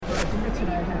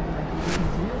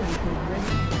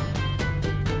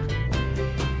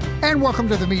And welcome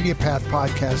to the Media Path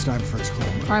Podcast. I'm Fritz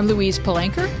Coleman. I'm Louise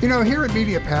Palanker. You know, here at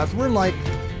Media Path, we're like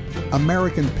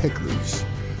American pickers,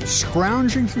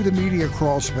 scrounging through the media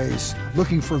crawl space,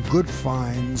 looking for good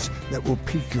finds that will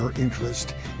pique your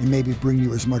interest and maybe bring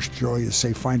you as much joy as,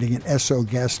 say, finding an Esso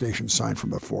gas station sign from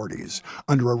the 40s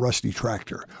under a rusty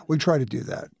tractor. We try to do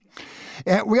that.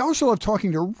 And we also love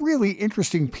talking to really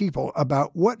interesting people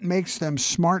about what makes them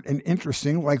smart and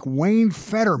interesting, like Wayne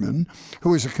Federman,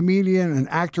 who is a comedian, an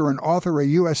actor, and author, a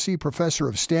USC professor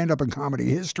of stand-up and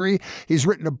comedy history. He's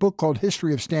written a book called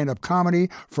History of Stand-Up Comedy,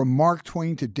 From Mark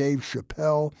Twain to Dave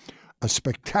Chappelle, a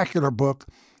spectacular book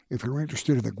if you're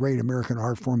interested in the great American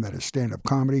art form that is stand-up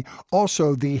comedy.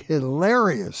 Also, the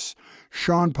hilarious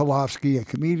Sean Polofsky, a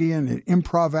comedian, an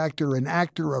improv actor, an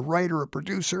actor, a writer, a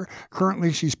producer.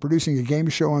 Currently, she's producing a game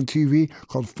show on TV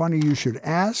called Funny You Should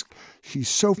Ask. She's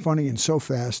so funny and so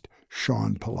fast,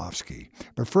 Sean Polofsky.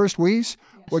 But first, Weeze,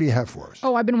 what do you have for us?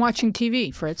 Oh, I've been watching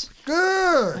TV, Fritz.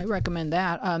 Good. I recommend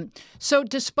that. So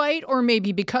despite or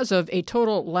maybe because of a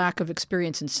total lack of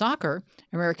experience in soccer,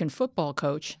 American football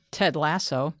coach Ted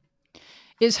Lasso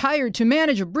is hired to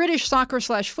manage a British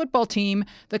soccer/football team.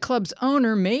 The club's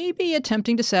owner may be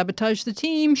attempting to sabotage the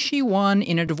team she won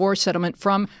in a divorce settlement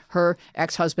from her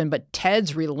ex-husband. But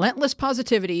Ted's relentless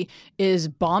positivity is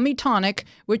balmy tonic,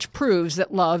 which proves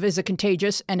that love is a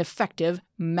contagious and effective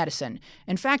medicine.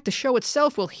 In fact, the show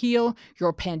itself will heal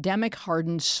your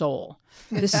pandemic-hardened soul.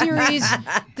 This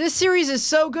series is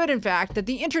so good, in fact, that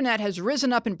the internet has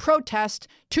risen up in protest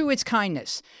to its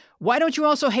kindness. Why don't you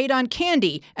also hate on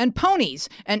candy and ponies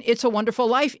and It's a Wonderful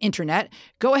Life, internet?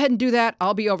 Go ahead and do that.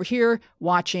 I'll be over here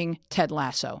watching Ted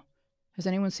Lasso. Has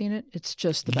anyone seen it? It's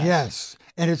just the best. Yes,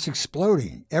 and it's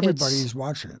exploding. Everybody's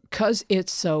watching it. Because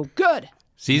it's so good.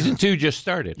 Season 2 just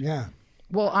started. Yeah.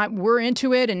 Well, we're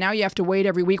into it, and now you have to wait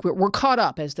every week. We're caught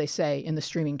up, as they say, in the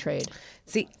streaming trade.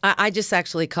 See, I just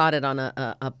actually caught it on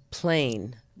a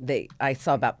plane. I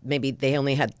saw about maybe they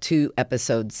only had 2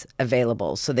 episodes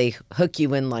available, so they hook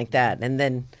you in like that, and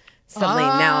then suddenly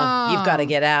now you've got to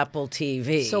get Apple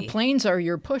TV. So planes are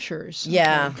your pushers.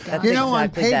 Yeah, Okay, that's You know,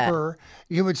 exactly on paper,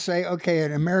 you would say, okay,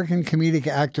 an American comedic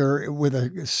actor with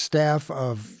a staff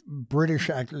of British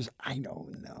actors. I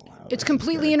don't know. It's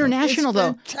completely international,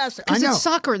 though. Fantastic. I Because know. it's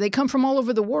soccer. They come from all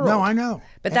over the world. No, I know.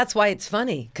 But that's why it's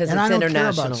funny, because it's And I don't care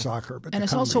international. about soccer. But And the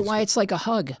it's also comedy's why good. it's like a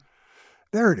hug.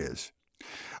 There it is.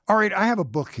 All right, I have a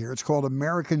book here. It's called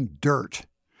American Dirt.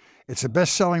 It's a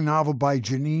best-selling novel by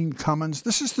Janine Cummins.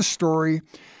 This is the story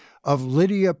of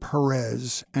Lydia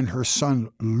Perez and her son,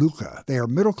 Luca. They are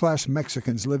middle-class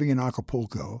Mexicans living in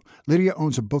Acapulco. Lydia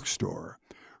owns a bookstore.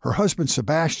 Her husband,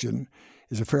 Sebastian,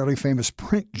 is a fairly famous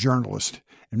print journalist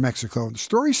in Mexico. And the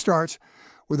story starts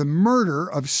with a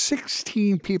murder of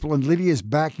 16 people in Lydia's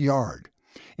backyard,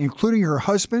 including her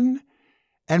husband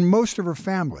and most of her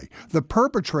family. The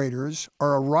perpetrators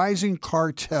are a rising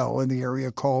cartel in the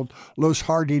area called Los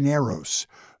Jardineros,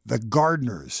 the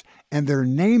gardeners, and they're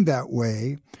named that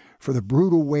way for the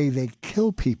brutal way they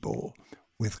kill people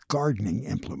with gardening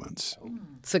implements.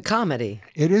 It's a comedy.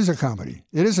 It is a comedy.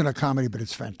 It isn't a comedy, but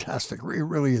it's fantastic. It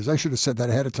really is. I should have said that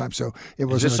ahead of time so it Is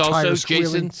wasn't this a tire also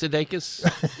squealing. Jason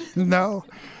Sudeikis? No.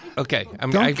 Okay,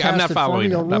 I'm Don't not cast it for following me, it.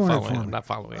 you'll I'm not ruin it following for it. I'm me. not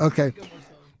following it.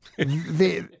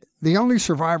 Okay. The only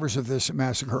survivors of this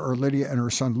massacre are Lydia and her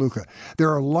son, Luca.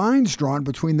 There are lines drawn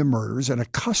between the murders and a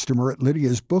customer at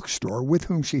Lydia's bookstore with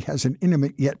whom she has an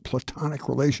intimate yet platonic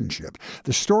relationship.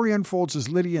 The story unfolds as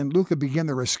Lydia and Luca begin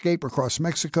their escape across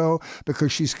Mexico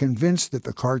because she's convinced that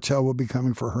the cartel will be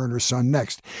coming for her and her son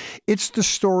next. It's the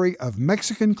story of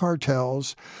Mexican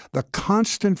cartels, the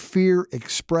constant fear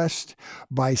expressed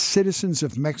by citizens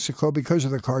of Mexico because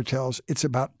of the cartels. It's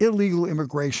about illegal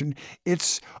immigration.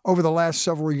 It's, over the last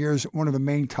several years, one of the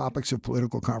main topics of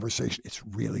political conversation. It's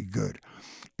really good.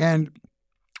 And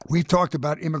we've talked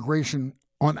about immigration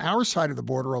on our side of the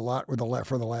border a lot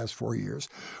for the last 4 years.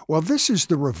 Well, this is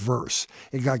the reverse.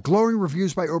 It got glowing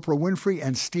reviews by Oprah Winfrey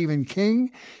and Stephen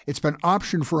King. It's been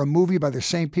optioned for a movie by the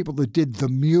same people that did The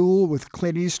Mule with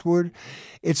Clint Eastwood.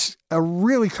 It's a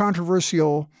really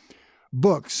controversial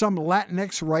book. Some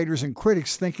Latinx writers and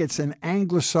critics think it's an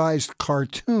anglicized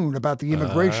cartoon about the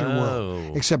immigration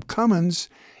world, except Cummins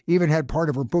even had part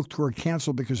of her book tour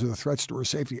canceled because of the threats to her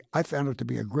safety. I found it to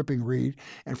be a gripping read,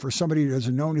 and for somebody who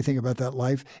doesn't know anything about that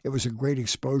life, it was a great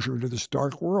exposure into this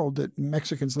dark world that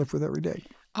Mexicans live with every day.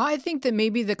 I think that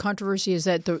maybe the controversy is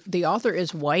that the author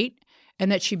is white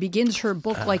and that she begins her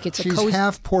book like it's a cozy... She's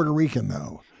half Puerto Rican,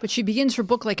 though. But she begins her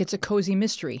book like it's a cozy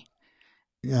mystery.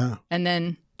 Yeah. And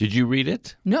then... Did you read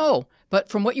it? No, But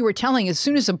from what you were telling, as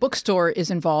soon as a bookstore is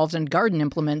involved and garden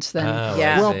implements, then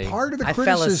Yeah. Well, see. part of the I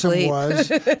fell criticism asleep. was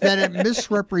that it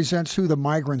misrepresents who the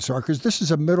migrants are, because this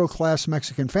is a middle-class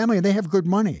Mexican family, and they have good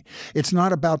money. It's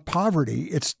not about poverty.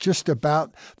 It's just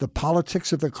about the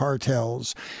politics of the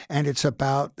cartels, and it's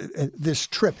about this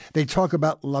trip. They talk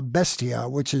about La Bestia,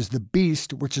 which is the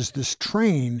beast, which is this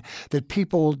train that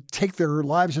people take their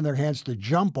lives in their hands to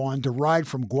jump on, to ride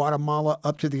from Guatemala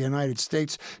up to the United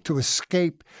States to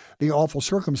escape the awful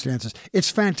circumstances. It's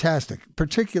fantastic,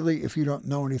 particularly if you don't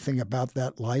know anything about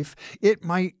that life. It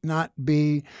might not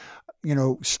be,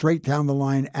 straight down the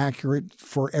line accurate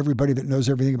for everybody that knows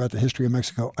everything about the history of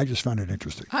Mexico. I just found it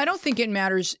interesting. I don't think it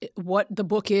matters what the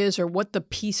book is or what the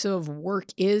piece of work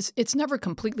is. It's never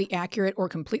completely accurate or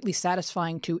completely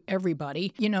satisfying to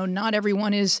everybody. Not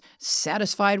everyone is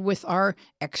satisfied with our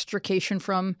extrication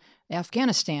from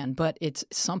Afghanistan, but it's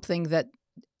something that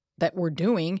we're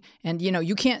doing. And,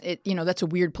 you can't, that's a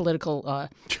weird political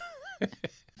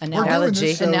We're doing Analogy.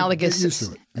 this, so Analogous. get used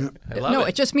to it. Yeah. I love No, it.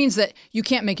 it just means that you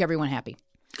can't make everyone happy,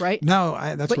 right? No,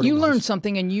 that's But what you it was. learned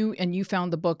something, and you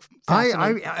found the book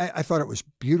fascinating. I thought it was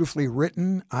beautifully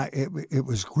written. It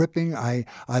was gripping. I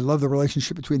love the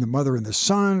relationship between the mother and the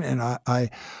son, and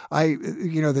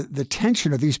the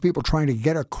tension of these people trying to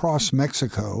get across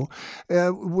Mexico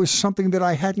was something that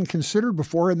I hadn't considered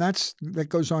before, and that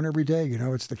goes on every day.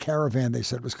 It's the caravan they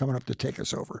said was coming up to take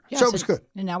us over, Yes, so it was good.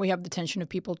 And now we have the tension of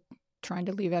people trying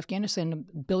to leave Afghanistan.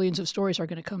 Billions of stories are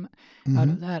going to come out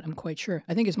of that, I'm quite sure.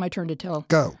 I think it's my turn to tell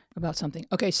Go. about something.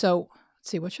 Okay, so let's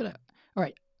see, what should I? All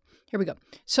right, here we go.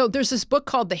 So there's this book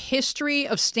called The History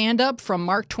of Stand-Up from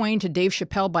Mark Twain to Dave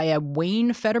Chappelle by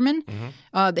Wayne Fetterman.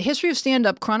 The History of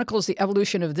Stand-Up chronicles the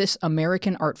evolution of this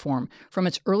American art form, from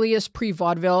its earliest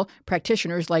pre-vaudeville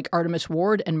practitioners like Artemus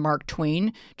Ward and Mark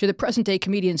Twain to the present-day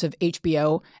comedians of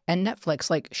HBO and Netflix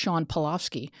like Sean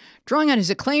Polofsky. Drawing on his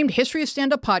acclaimed History of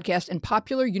Stand-Up podcast and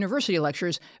popular university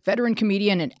lectures, veteran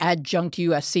comedian and adjunct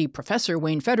USC professor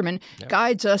Wayne Fetterman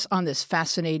guides us on this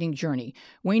fascinating journey.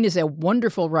 Wayne is a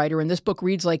wonderful writer, and this book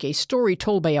reads like a story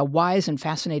told by a wise and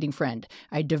fascinating friend.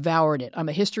 I devoured it. I'm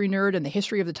a history nerd, and the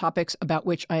history of the topics about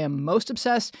which I am most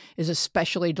obsessed is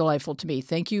especially delightful to me.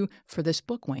 Thank you for this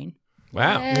book, Wayne.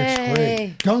 Wow. It's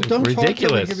great. Don't talk till we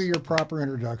ridiculous. give you your proper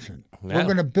introduction. Yeah. We're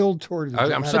going to build toward the I'm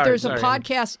dramatic- But sorry. there's a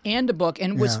podcast and a book,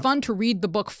 and it was Yeah. fun to read the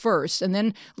book first and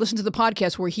then listen to the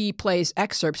podcast where he plays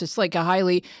excerpts. It's like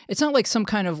it's not like some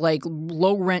kind of like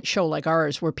low rent show like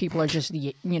ours where people are just,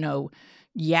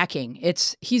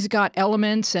 yakking. He's got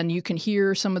elements, and you can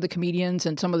hear some of the comedians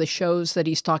and some of the shows that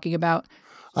he's talking about.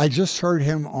 I just heard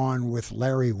him on with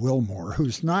Larry Wilmore,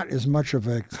 who's not as much of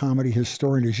a comedy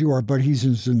historian as you are, but he's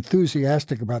as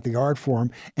enthusiastic about the art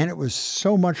form. And it was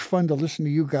so much fun to listen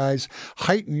to you guys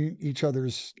heighten each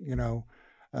other's,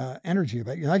 energy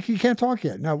about you. Like, you can't talk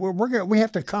yet. No, we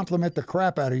have to compliment the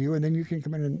crap out of you, and then you can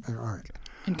come in and all right.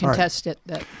 And contest it.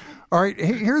 That All right,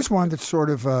 here's one that's sort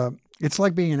of, it's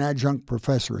like being an adjunct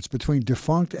professor. It's between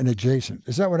defunct and adjacent.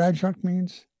 Is that what adjunct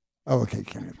means? Oh, okay,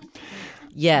 Kenneth.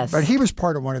 Yes. But he was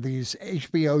part of one of these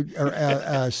HBO or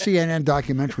CNN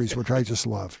documentaries, which I just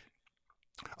love.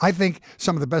 I think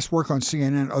some of the best work on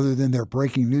CNN, other than their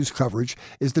breaking news coverage,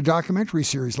 is the documentary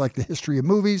series like The History of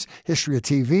Movies, History of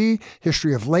TV,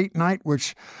 History of Late Night,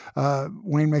 which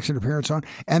Wayne makes an appearance on,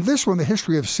 and this one, The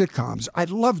History of Sitcoms. I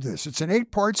love this. It's an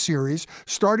 8-part series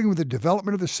starting with the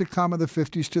development of the sitcom of the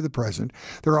 50s to the present.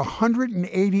 There are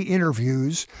 180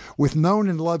 interviews with known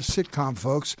and loved sitcom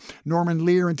folks, Norman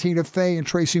Lear and Tina Fey and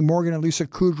Tracy Morgan and Lisa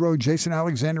Kudrow, Jason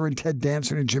Alexander and Ted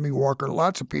Danson and Jimmy Walker,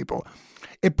 lots of people.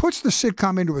 It puts the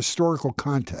sitcom into historical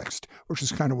context, which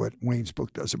is kind of what Wayne's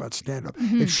book does about stand-up.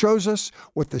 It shows us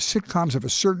what the sitcoms of a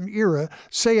certain era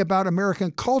say about American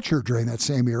culture during that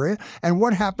same era and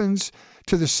what happens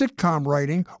to the sitcom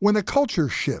writing when the culture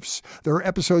shifts. There are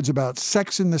episodes about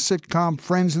sex in the sitcom,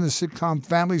 friends in the sitcom,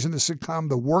 families in the sitcom,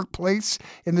 the workplace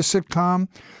in the sitcom.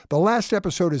 The last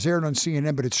episode is aired on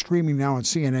CNN, but it's streaming now on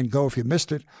CNN Go. If you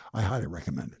missed it, I highly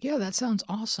recommend it. Yeah, that sounds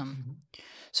awesome.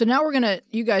 So now we're going to,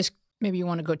 you guys, maybe you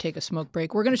want to go take a smoke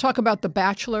break. We're going to talk about The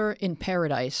Bachelor in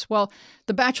Paradise. Well,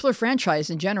 the Bachelor franchise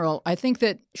in general, I think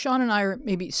that Sean and I are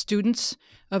maybe students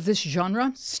of this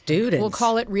genre. Students. We'll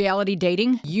call it reality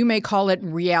dating. You may call it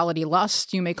reality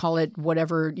lust. You may call it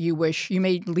whatever you wish. You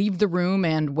may leave the room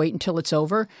and wait until it's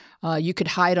over. You could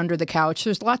hide under the couch.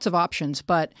 There's lots of options,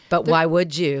 but why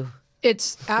would you?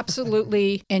 it's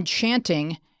absolutely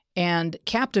enchanting and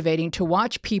captivating to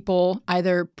watch people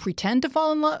either pretend to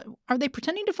fall in love. Are they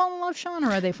pretending to fall in love, Sean,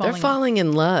 or are they falling? They're falling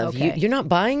in love. Okay. You're not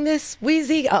buying this,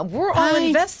 Wheezy? We're all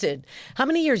invested. How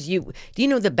many years? Do you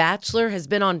know The Bachelor has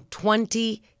been on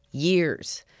 20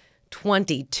 years?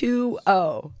 20.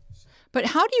 But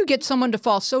how do you get someone to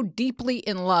fall so deeply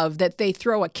in love that they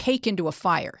throw a cake into a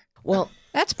fire? Well,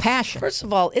 That's passion. first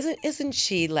of all, isn't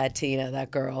she Latina,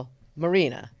 that girl?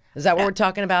 Marina. Is that what we're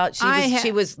talking about?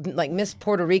 She was like Miss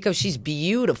Puerto Rico. She's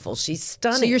beautiful. She's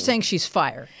stunning. So you're saying she's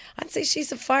fire. I'd say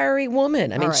she's a fiery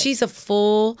woman. I mean, right. she's a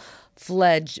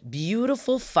full-fledged,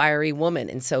 beautiful, fiery woman.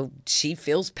 And so she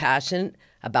feels passionate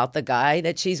about the guy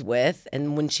that she's with.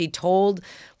 And when she told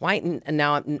White, and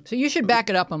now I'm... So you should back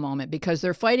it up a moment because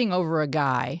they're fighting over a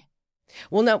guy.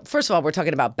 Well, no, first of all, we're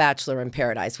talking about Bachelor in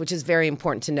Paradise, which is very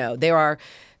important to know. There are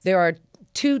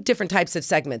two different types of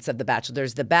segments of The Bachelor.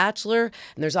 There's The Bachelor,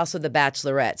 and there's also The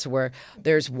Bachelorette. So where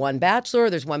there's one bachelor,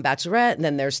 there's one bachelorette, and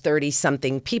then there's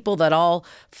 30-something people that all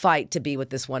fight to be with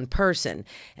this one person.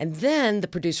 And then the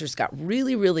producers got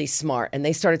really, really smart, and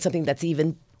they started something that's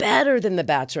even better than The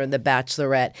Bachelor and The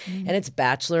Bachelorette, and it's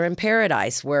Bachelor in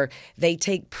Paradise, where they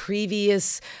take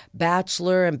previous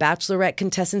Bachelor and Bachelorette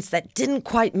contestants that didn't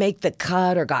quite make the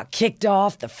cut or got kicked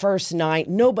off the first night.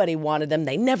 Nobody wanted them.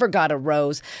 They never got a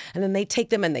rose. And then they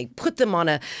take them and they put them on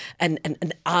an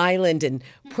island in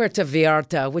Puerto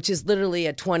Vallarta, which is literally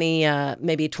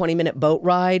maybe a 20-minute boat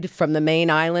ride from the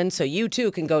main island. So you too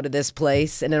can go to this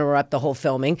place and interrupt the whole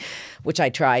filming, which I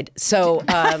tried. So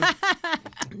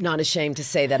not ashamed to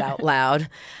say that out loud.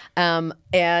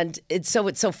 And it's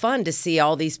so fun to see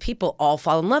all these people all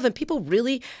fall in love. And people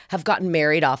really have gotten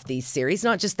married off these series,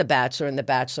 not just The Bachelor and The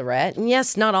Bachelorette. And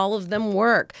yes, not all of them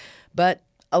work, but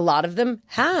a lot of them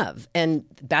have. And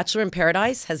Bachelor in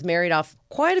Paradise has married off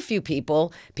quite a few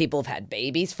people. People have had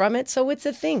babies from it. So it's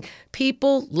a thing.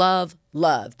 People love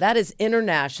love. That is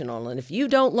international. And if you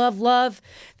don't love love,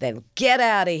 then get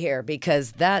out of here,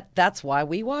 because that's why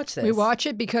we watch this. We watch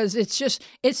it because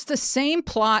it's the same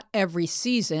plot every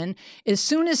season. As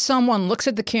soon as someone looks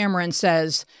at the camera and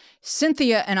says,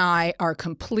 Cynthia and I are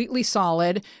completely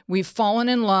solid. We've fallen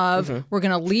in love. Mm-hmm. We're going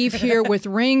to leave here with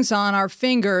rings on our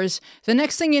fingers. The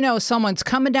next thing you know, someone's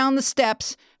coming down the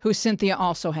steps who Cynthia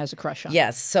also has a crush on.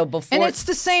 Yes. So before... And it's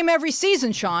the same every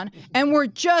season, Sean. And we're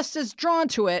just as drawn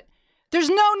to it. There's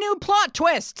no new plot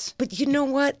twists. But you know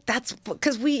what? That's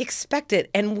because we expect it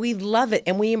and we love it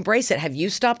and we embrace it. Have you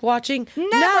stopped watching?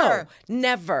 Never. No,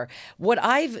 never. What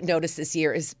I've noticed this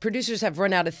year is producers have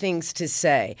run out of things to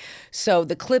say. So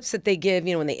the clips that they give,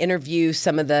 when they interview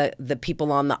some of the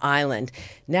people on the island,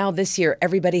 now this year,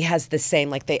 everybody has the same.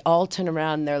 Like they all turn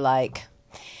around and they're like,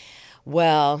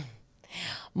 well...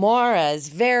 Maura's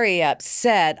very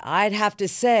upset. I'd have to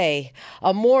say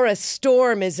a Maura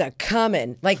storm is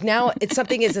a-coming. Like now it's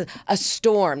something is a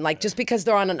storm. Like just because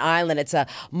they're on an island, it's a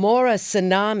Maura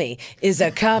tsunami is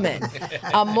a-coming.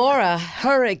 A Maura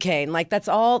hurricane. Like that's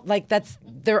all, like that's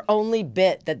their only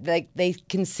bit that they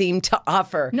can seem to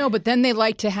offer. No, but then they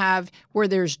like to have where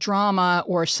there's drama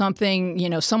or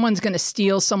something, someone's going to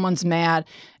steal, someone's mad,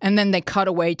 and then they cut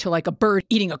away to like a bird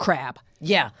eating a crab.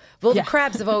 Yeah. Well, the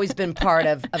crabs have always been part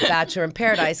of Bachelor in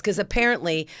Paradise because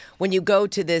apparently when you go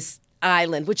to this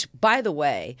island, which, by the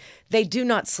way, they do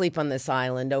not sleep on this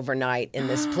island overnight in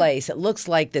this place. It looks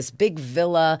like this big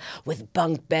villa with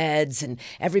bunk beds and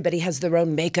everybody has their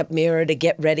own makeup mirror to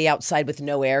get ready outside with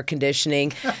no air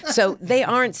conditioning. So they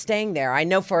aren't staying there. I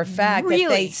know for a fact that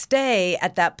they stay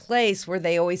at that place where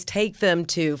they always take them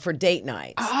to for date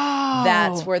nights. Oh.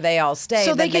 That's where they all stay.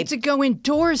 So they get to go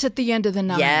indoors at the end of the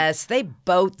night. Yes, they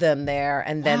boat them there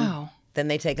and then... Then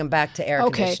they take them back to air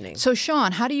conditioning. So,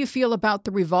 Sean, how do you feel about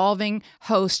the revolving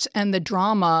hosts and the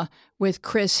drama with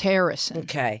Chris Harrison?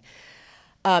 Okay.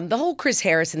 The whole Chris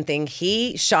Harrison thing,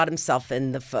 he shot himself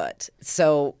in the foot.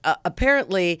 So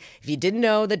apparently, if you didn't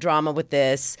know the drama with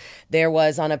this, there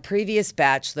was on a previous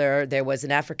Bachelor, there was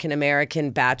an African-American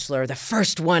Bachelor, the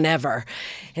first one ever.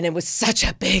 And it was such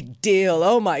a big deal.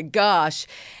 Oh, my gosh.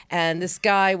 And this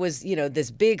guy was,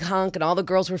 this big hunk and all the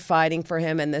girls were fighting for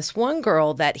him. And this one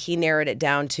girl that he narrowed it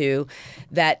down to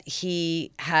that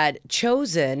he had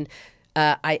chosen,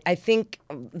 I think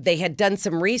they had done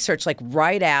some research like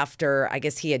right after, I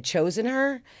guess he had chosen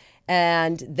her.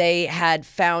 And they had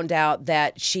found out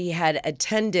that she had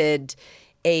attended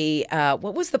a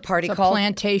what was the party called?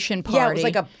 Plantation party.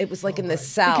 Yeah, it was like in the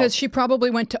South. Because she probably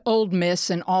went to Old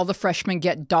Miss and all the freshmen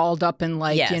get dolled up in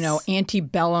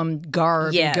antebellum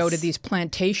garb and go to these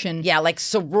plantation like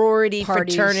sorority,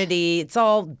 parties. Fraternity. It's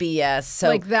all BS. So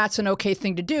like that's an okay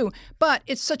thing to do. But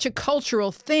it's such a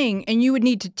cultural thing and you would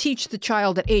need to teach the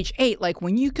child at age 8, like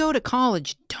when you go to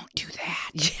college, don't do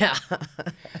that. Yeah.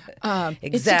 Exactly.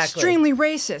 It's extremely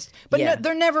racist. But no,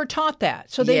 they're never taught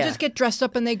that. So they just get dressed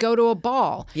up and they go to a ball.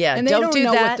 all. Yeah, and they don't don't do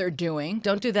know that. what they're doing.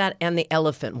 Don't do that, and the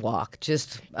elephant walk.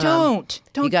 Just Don't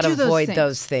You got to do those avoid things.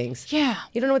 those things. Yeah.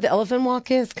 You don't know what the elephant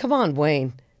walk is? Come on,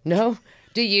 Wayne. No?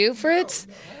 Do you, Fritz?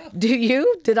 Do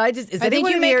you? Did I just? Is I think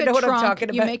anyone you in make here a know what trunk. I'm talking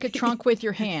about? You make a trunk with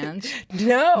your hands.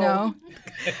 No. No.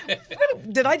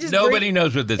 Did I just? Nobody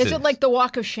knows what this is. Is it like the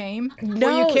walk of shame? No,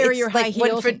 where you carry it's your high like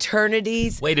when heels?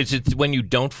 fraternities. Wait, is it when you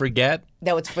don't forget?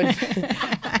 No, it's for.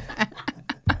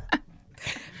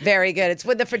 Very good. It's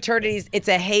with the fraternities. It's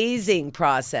a hazing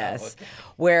process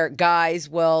where guys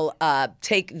will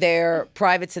take their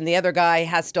privates and the other guy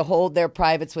has to hold their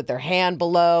privates with their hand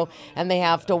below and they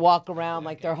have to walk around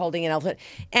like they're holding an elephant.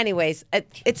 Anyways,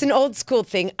 it's an old school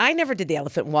thing. I never did the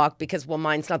elephant walk because, well,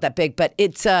 mine's not that big, but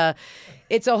it's a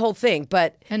whole thing.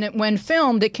 But And when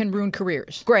filmed, it can ruin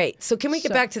careers. great. So can we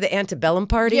get back to the antebellum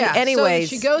party? Yeah.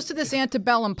 Anyways. So she goes to this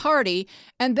antebellum party,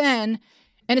 and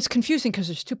it's confusing because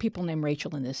there's two people named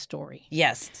Rachel in this story.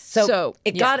 Yes. So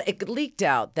it yeah. it leaked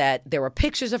out that there were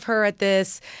pictures of her at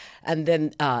this, and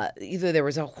then either there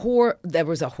was those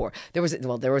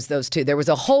two. There was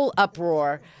a whole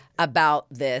uproar about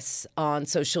this on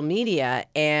social media,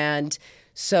 and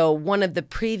so one of the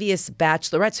previous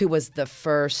bachelorettes, who was the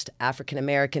first African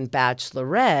American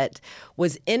bachelorette,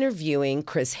 was interviewing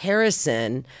Chris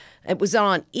Harrison. It was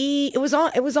on It was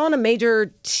on a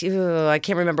major. I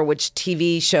can't remember which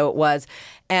TV show it was,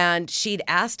 and she'd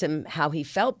asked him how he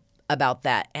felt about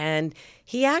that, and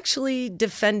he actually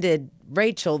defended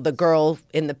Rachel, the girl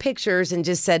in the pictures, and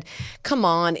just said, "Come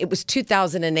on, it was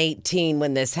 2018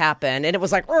 when this happened," and it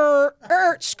was like,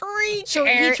 screech. So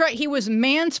he was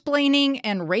mansplaining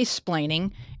and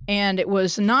race-splaining, and it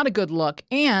was not a good look.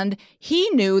 And he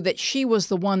knew that she was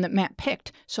the one that Matt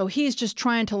picked, so he's just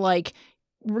trying to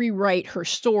rewrite her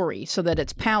story so that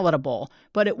it's palatable,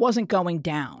 but it wasn't going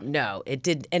down. No, it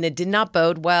did, and it did not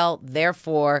bode well.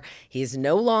 Therefore, he is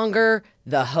no longer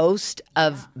the host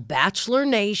of Bachelor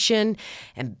Nation,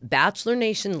 and Bachelor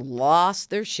Nation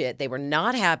lost their shit. They were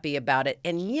not happy about it,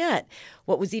 and yet,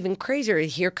 what was even crazier,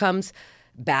 here comes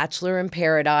Bachelor in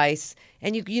Paradise,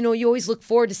 and you always look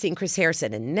forward to seeing Chris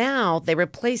Harrison, and now they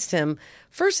replaced him.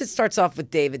 First, it starts off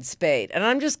with David Spade, and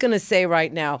I'm just going to say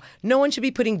right now, no one should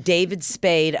be putting David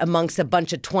Spade amongst a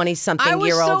bunch of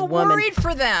 20-something-year-old women. I was so worried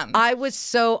for them.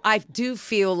 I do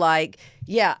feel like,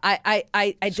 yeah, I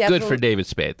definitely. Good for David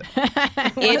Spade, though.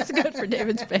 It's good for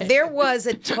David Spade. There was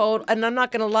a total, and I'm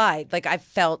not going to lie, I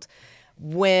felt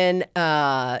when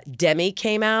Demi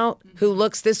came out,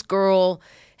 this girl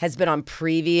has been on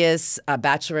previous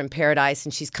Bachelor in Paradise,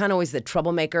 and she's kind of always the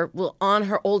troublemaker. Well, on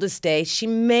her oldest day, she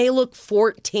may look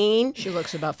 14. She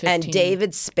looks about 15. And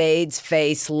David Spade's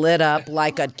face lit up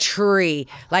like a tree,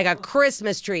 like a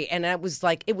Christmas tree. And it was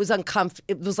uncomfortable.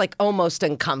 It was almost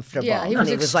uncomfortable. Yeah, he And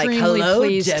was extremely hello,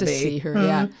 pleased Debbie. to see her.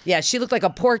 Yeah. Yeah, she looked like a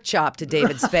pork chop to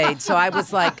David Spade. So I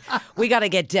was like, we got to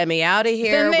get Demi out of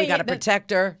here. We got to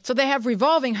protect her. So they have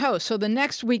revolving hosts. So the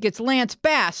next week it's Lance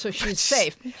Bass, so she's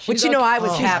safe. Which, I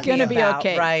was happy She's gonna be about,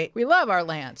 okay. right? We love our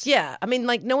Lance. Yeah, I mean,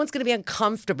 no one's going to be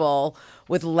uncomfortable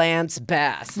with Lance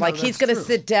Bass. He's going to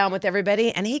sit down with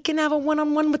everybody, and he can have a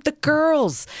one-on-one with the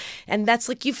girls, and that's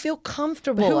you feel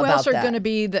comfortable Who about else are that. going to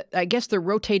be? I guess they're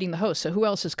rotating the host. So who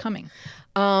else is coming?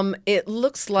 It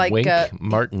looks like Wink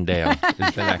Martindale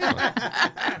is the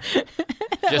next one.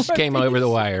 Just came over the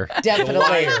wire.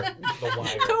 definitely, The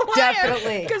wire.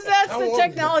 definitely. Because that's the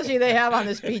technology they have on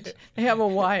this beach. They have a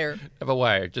wire. Have a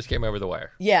wire. Just came over the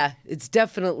wire. Yeah, it's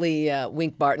definitely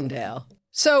Wink Martindale.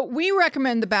 So we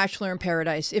recommend The Bachelor in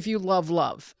Paradise if you love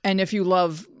love and if you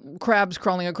love crabs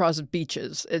crawling across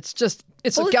beaches. It's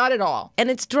got it all.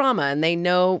 And it's drama, and they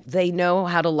know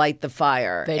how to light the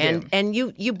fire. They do. And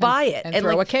you buy it And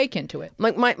throw a cake into it.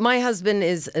 My husband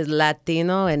is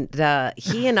Latino, and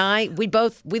he and I we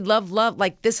love.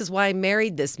 This is why I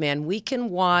married this man. We can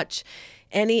watch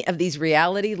any of these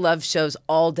reality love shows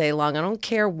all day long. I don't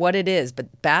care what it is,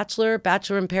 but Bachelor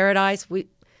in Paradise,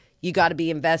 you got to be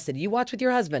invested. You watch with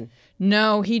your husband.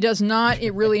 No, he does not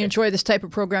really enjoy this type of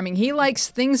programming. He likes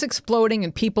things exploding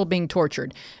and people being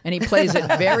tortured, and he plays it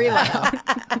very loud.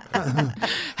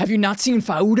 Have you not seen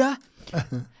Fauda?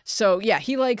 So, yeah,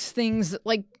 he likes things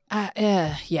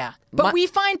yeah. But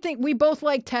we both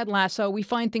like Ted Lasso. We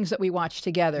find things that we watch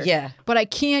together. Yeah. But I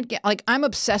can't get, I'm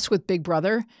obsessed with Big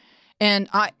Brother. And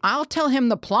I'll tell him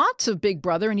the plots of Big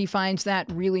Brother, and he finds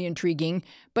that really intriguing,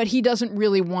 but he doesn't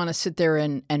really want to sit there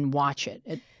and watch it.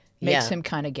 makes Yeah. him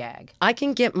kind of gag. I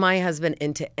can get my husband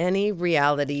into any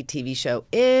reality TV show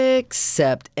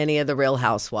except any of the Real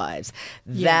Housewives.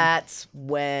 That's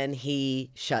when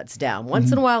he shuts down.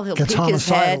 Once in a while, he'll Gets peek his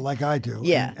homicidal head. like I do.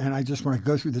 Yeah. And I just want to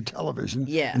go through the television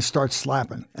Yeah. and start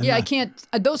slapping. And Yeah, I can't.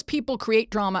 Those people create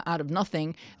drama out of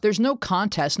nothing. There's no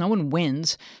contest. No one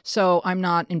wins. So I'm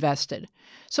not invested.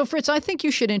 So, Fritz, I think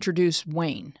you should introduce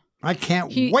Wayne. I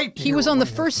can't He, wait to he hear was what on the Wayne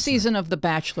has first to say. season of The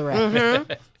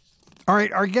Bachelorette. All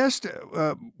right, our guest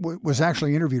was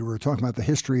actually interviewed. We were talking about the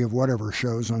history of whatever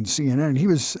shows on CNN. And he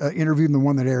was interviewed in the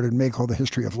one that aired in May called The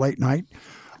History of Late Night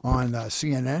on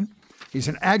CNN. He's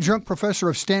an adjunct professor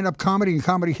of stand-up comedy and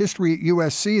comedy history at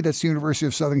USC. That's the University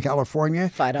of Southern California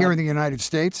Fight here on. in the United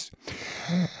States.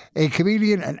 A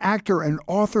comedian, an actor, and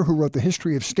author who wrote The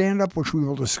History of Stand-Up, which we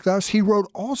will discuss. He wrote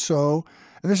also,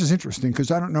 and this is interesting because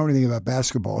I don't know anything about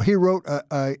basketball. He wrote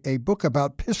a book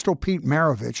about Pistol Pete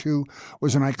Maravich, who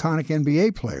was an iconic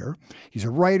NBA player. He's a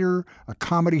writer, a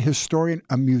comedy historian,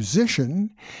 a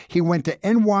musician. He went to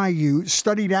NYU,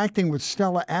 studied acting with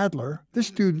Stella Adler. This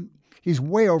dude, he's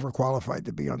way overqualified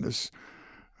to be on this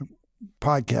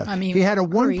podcast. I mean, he had a hurry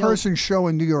up. one-person show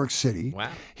in New York City. Wow.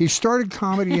 He started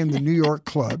comedy in the New York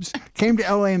clubs, came to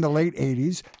LA in the late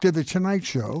 80s, did The Tonight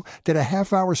Show, did a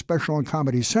half-hour special on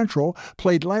Comedy Central,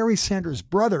 played Larry Sanders'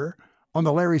 brother on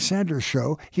The Larry Sanders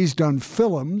Show. He's done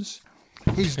films,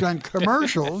 he's done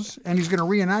commercials, and he's going to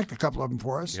reenact a couple of them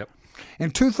for us. Yep.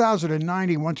 In 2009,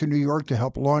 he went to New York to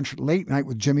help launch Late Night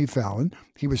with Jimmy Fallon.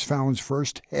 He was Fallon's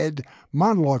first head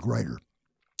monologue writer.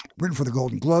 Written for the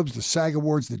Golden Globes, the SAG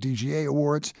Awards, the DGA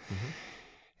Awards.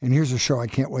 And here's a show I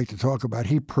can't wait to talk about.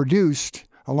 He produced,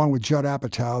 along with Judd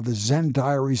Apatow, the Zen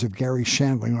Diaries of Gary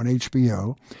Shandling on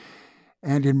HBO.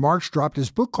 And in March, dropped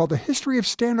his book called The History of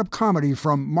Stand-Up Comedy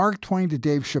from Mark Twain to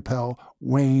Dave Chappelle,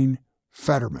 Wayne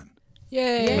Fetterman.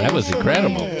 Yay. That was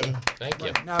incredible. Thank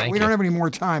you. Now, Thank we you. don't have any more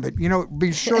time, but,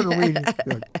 be sure to read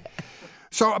it.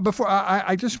 So before,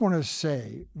 I just want to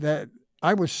say that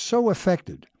I was so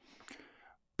affected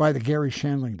by the Gary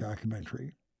Shandling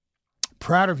documentary.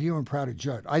 Proud of you and proud of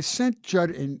Judd. I sent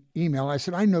Judd an email. I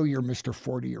said, I know you're Mr.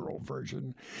 40-year-old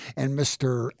virgin and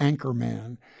Mr.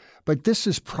 Anchorman, but this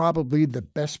is probably the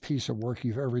best piece of work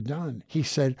you've ever done. He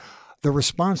said, the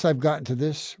response I've gotten to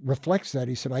this reflects that.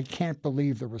 He said, I can't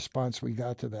believe the response we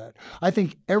got to that. I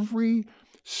think every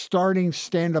starting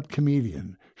stand-up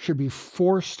comedian should be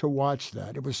forced to watch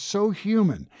that. It was so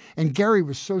human. And Gary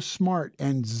was so smart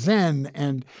and zen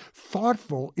and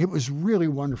thoughtful. It was really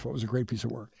wonderful. It was a great piece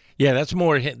of work. Yeah,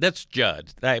 that's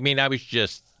Judd. I mean, I was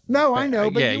just No, I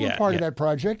know, but yeah, you were yeah, part of yeah. that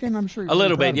project, and I'm sure you're a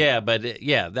little proud bit, of it. yeah, but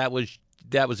yeah, that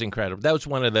was incredible. That was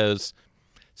one of those.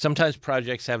 Sometimes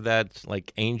projects have that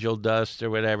like angel dust or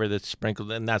whatever that's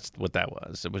sprinkled, and that's what that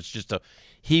was. It was just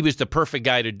he was the perfect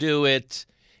guy to do it.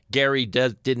 Gary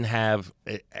didn't have,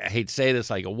 I hate to say this,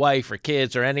 like a wife or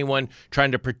kids or anyone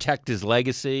trying to protect his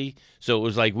legacy. So it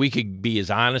was like we could be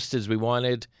as honest as we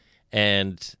wanted.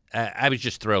 And I was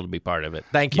just thrilled to be part of it.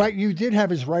 Thank you. But you did have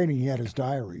his writing. He had his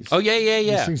diaries. Oh, yeah.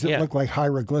 These things that look like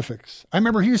hieroglyphics. I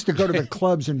remember he used to go to the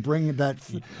clubs and bring that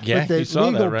Yeah, with the you saw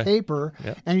that, legal right? paper,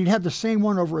 Yeah. and he'd have the same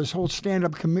one over his whole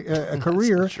stand-up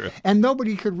career, true. and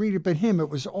nobody could read it but him. It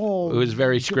was all. It was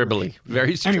very scribbly.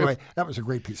 Very scribbly. Anyway, that was a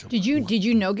great piece of. Did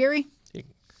you know Gary?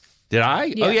 Did I?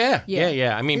 Yeah. Oh, yeah. Yeah.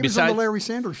 Yeah. I mean, He was on besides, the Larry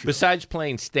Sanders Show. besides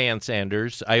playing Stan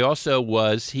Sanders, I also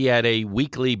he had a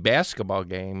weekly basketball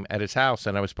game at his house,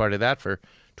 and I was part of that for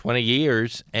 20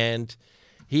 years. And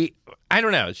I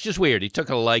don't know, it's just weird. He took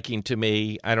a liking to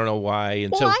me. I don't know why.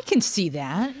 And Well, I can see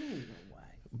that.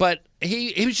 but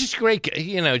he was just great,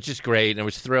 just great. And I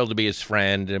was thrilled to be his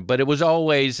friend. But I was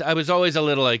always a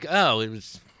little like, oh,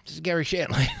 this is Gary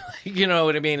Shandling. You know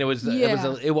what I mean?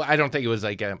 I don't think it was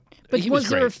like But he was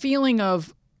there a great. feeling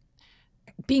of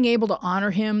being able to honor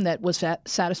him that was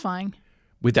satisfying?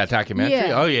 With that documentary?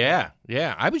 Yeah. Oh, yeah.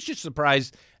 Yeah. I was just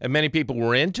surprised that many people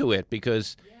were into it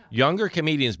because younger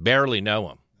comedians barely know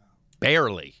him.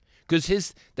 Barely.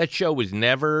 Because that show was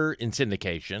never in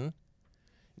syndication.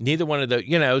 Neither one of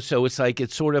the, so it's like,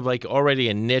 it's sort of like already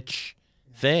a niche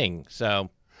thing.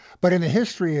 So, But in the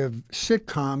history of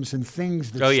sitcoms and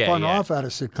things that spun off out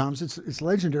of sitcoms, it's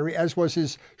legendary, as was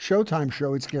his Showtime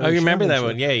show. It's Gary you remember Shandling that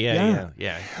show. one?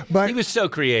 Yeah. But- he was so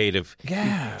creative.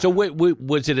 Yeah. So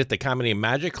was it at the Comedy and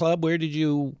Magic Club? Where did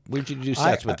you do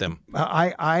sets with him?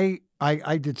 I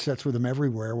did sets with him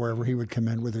everywhere, wherever he would come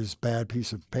in with his bad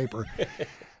piece of paper.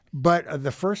 But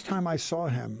the first time I saw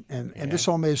him, and this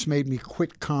almost made me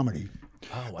quit comedy.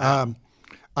 Oh, wow.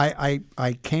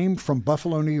 I came from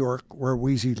Buffalo, New York, where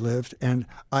Wheezy lived, and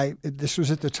this was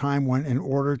at the time when, in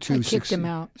order to I kicked him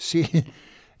out.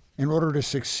 in order to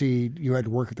succeed, you had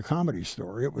to work at the Comedy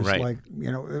Store. It was Right. like,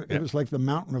 it was like the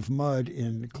mountain of mud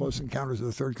in Close Encounters of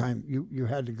the Third Kind. You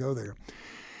had to go there.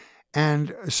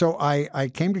 And so I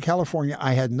came to California.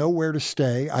 I had nowhere to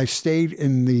stay. I stayed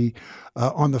in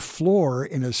on the floor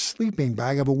in a sleeping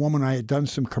bag of a woman I had done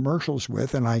some commercials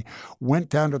with, and I went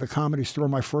down to the Comedy Store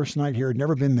my first night here. I'd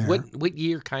never been there. What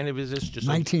year kind of is this? Just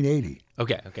 1980.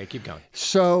 Okay, keep going.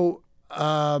 So,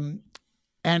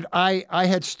 and I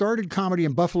had started comedy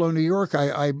in Buffalo, New York.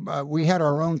 We had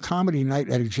our own comedy night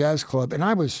at a jazz club, and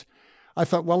I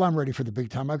thought, well, I'm ready for the big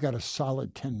time. I've got a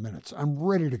solid 10 minutes. I'm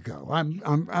ready to go.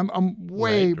 I'm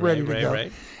way ready to go.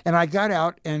 Right. And I got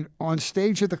out, and on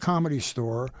stage at the Comedy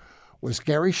Store was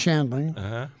Gary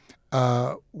Shandling,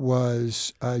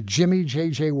 was Jimmy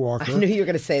J.J. Walker. I knew you were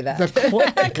going to say that.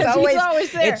 Because he's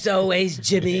always there. It's always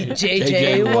Jimmy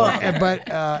J.J. Walker. But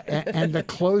and the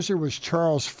closer was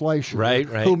Charles Fleischer, Right.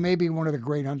 who may be one of the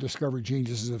great undiscovered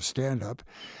geniuses of stand-up,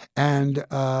 and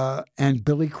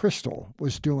Billy Crystal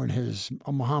was doing his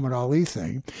Muhammad Ali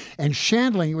thing, and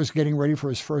Shandling was getting ready for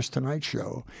his first Tonight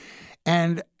Show,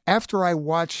 and after I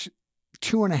watched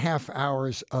 2.5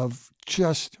 hours of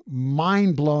just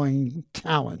mind-blowing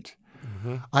talent,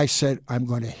 I said, I'm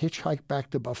going to hitchhike back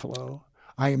to Buffalo.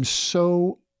 I am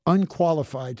so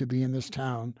unqualified to be in this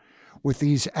town with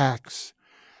these acts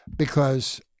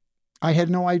because I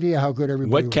had no idea how good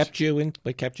everybody was. What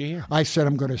kept you here? I said,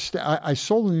 I'm going to stay. I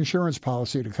sold an insurance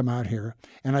policy to come out here.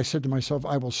 And I said to myself,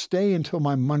 I will stay until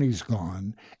my money's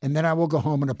gone. And then I will go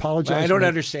home and apologize. I don't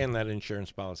understand that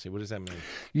insurance policy. What does that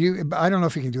mean? I don't know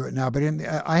if you can do it now, but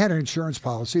I had an insurance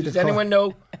policy. Does anyone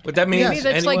know what that means? Maybe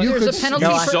that's Anyone? like there's a penalty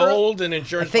You for sold an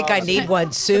insurance I think policy? I need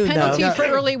one soon, penalty though. for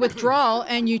early withdrawal,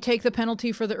 and you take the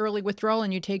penalty for the early withdrawal,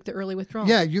 and you take the early withdrawal.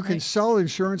 Yeah, you can sell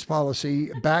insurance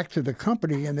policy back to the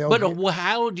company, and they'll. But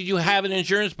how did you have an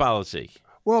insurance policy?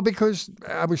 Well, because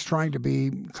I was trying to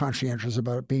be conscientious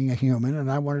about being a human,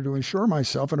 and I wanted to insure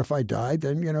myself. And if I died,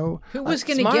 then who was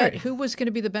going to smart. Who was going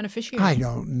to be the beneficiary? I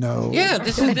don't know. Yeah,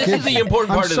 this is the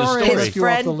important I'm part of the sorry story. I left you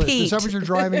off the Friend list. Is that Pete. what you're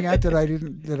driving at? That I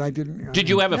didn't. Did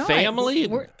you have a No,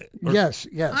 family? Yes.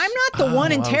 I'm not the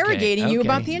one interrogating you okay.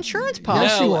 about the insurance policy.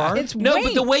 Yes, you are. It's No, wait.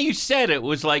 but the way you said it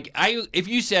was like if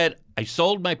you said I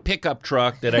sold my pickup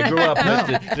truck that I grew up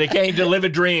with that came to live a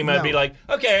dream, I'd be like,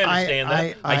 okay, I understand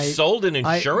that. I sold an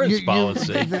insurance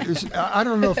policy. I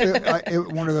don't know if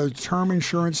one of those term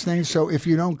insurance things. So if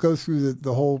you don't go through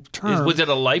the whole term, Was it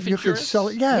a life you could insurance? sell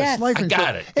it. Yes, life I insurance.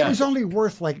 got it. It was only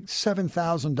worth like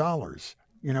 $7,000.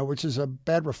 Which is a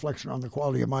bad reflection on the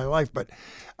quality of my life, but.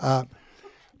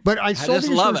 But I sold just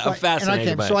the love insurance it. I'm fascinated and I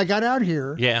came. by So it. I got out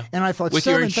here, Yeah. and I thought with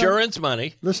your 7,000 insurance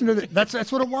money. Listen to that's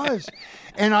what it was,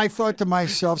 and I thought to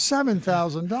myself,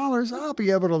 $7,000, I'll be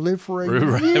able to live for a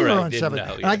year on Didn't seven.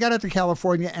 know, And I got out to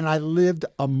California, and I lived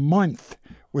a month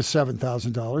with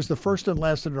 $7,000. The first and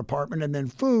last in an apartment, and then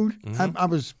food. I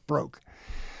was broke,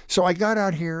 so I got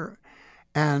out here,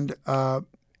 and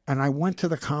I went to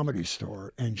the Comedy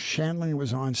Store, and Shandling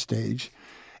was on stage.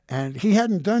 And he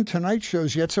hadn't done Tonight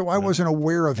shows yet, so I wasn't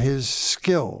aware of his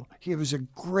skill. He was a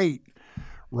great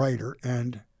writer,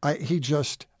 and he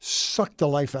just sucked the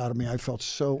life out of me. I felt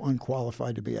so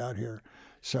unqualified to be out here.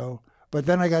 But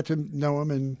then I got to know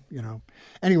him, and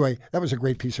anyway, that was a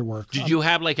great piece of work. Did you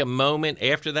have like a moment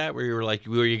after that where you were like,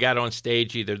 where you got on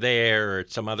stage either there or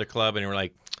at some other club, and you were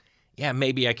like, yeah,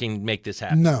 maybe I can make this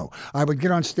happen? No, I would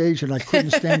get on stage and I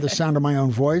couldn't stand the sound of my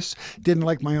own voice. Didn't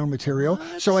like my own material,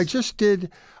 so I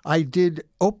did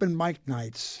open mic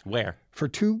nights. Where? For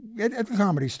at the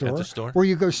Comedy Store. At the store? Where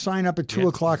you go sign up at 2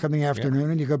 o'clock in the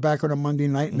afternoon, and you go back on a Monday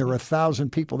night, and there are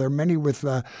 1,000 people there, many with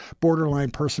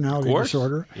borderline personality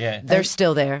disorder. Yeah. They're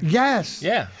still there. Yes.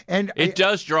 Yeah. And it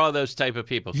does draw those type of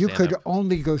people. you stand could up.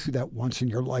 only go through that once in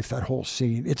your life, that whole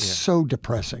scene. It's so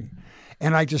depressing.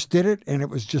 And I just did it, and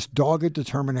it was just dogged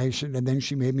determination. And then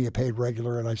she made me a paid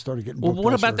regular, and I started getting booked. Well,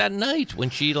 what about elsewhere. that night when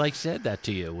she said that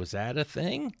to you? Was that a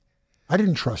thing? I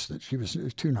didn't trust it. She was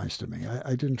too nice to me.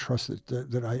 I didn't trust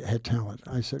that I had talent.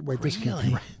 I said, "Wait, this can't be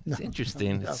Really? right." It's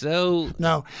interesting. So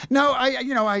No.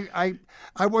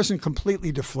 I wasn't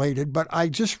completely deflated, but I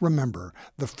just remember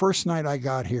the first night I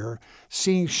got here,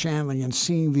 seeing Shandling and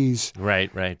seeing these right.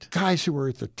 guys who were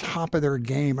at the top of their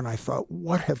game, and I thought,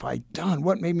 what have I done?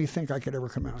 What made me think I could ever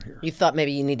come out here? You thought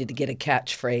maybe you needed to get a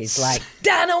catchphrase like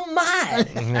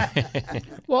 "Dynamite."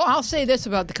 Well, I'll say this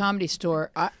about the Comedy Store.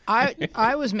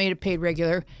 I was made a paid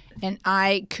regular, and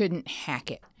I couldn't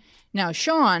hack it. Now,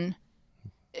 Sean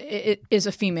is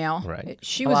a female. Right.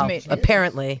 She was Well, made.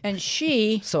 apparently, And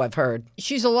she's so I've heard.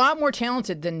 a lot more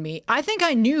talented than me. I think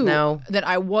I knew No. that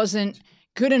I wasn't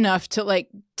good enough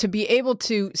to be able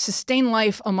to sustain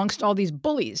life amongst all these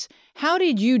bullies. How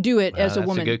did you do it as a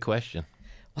woman? That's a good question.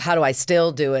 How do I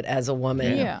still do it as a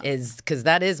woman? Yeah. Is because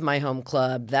that is my home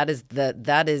club. That is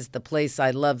the place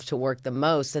I love to work the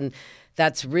most, and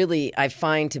that's really, I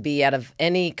find, to be out of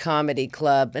any comedy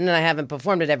club, and I haven't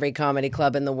performed at every comedy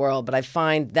club in the world, but I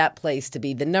find that place to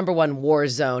be the number one war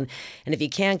zone. And if you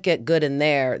can't get good in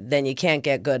there, then you can't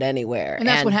get good anywhere. And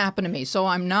that's what happened to me. So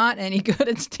I'm not any good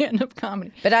at stand-up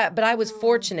comedy. But I was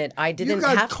fortunate. I didn't You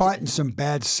got have caught in some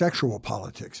bad sexual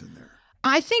politics in there.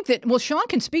 I think that, well, Sean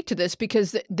can speak to this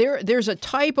because there's a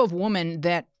type of woman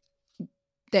that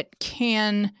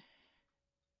can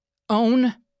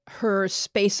own her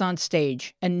space on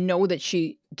stage and know that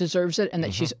she deserves it and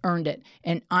that she's earned it.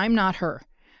 And I'm not her.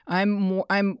 I'm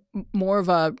more of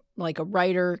a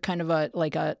writer, kind of a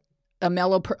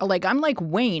mellow, I'm like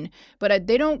Wayne, but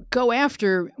they don't go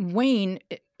after Wayne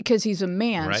because he's a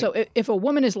man. Right. So if a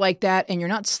woman is like that and you're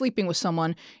not sleeping with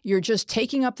someone, you're just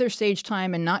taking up their stage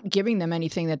time and not giving them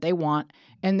anything that they want,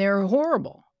 and they're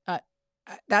horrible.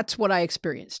 That's what I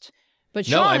experienced. But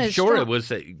No, Sean I'm is sure strong. it was.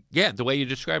 The way you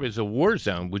describe it is a war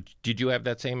zone. Did you have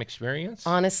that same experience?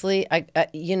 Honestly,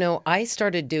 I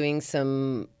started doing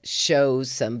some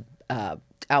shows, some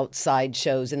outside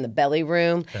shows in the belly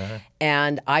room,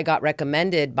 and I got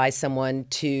recommended by someone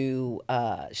to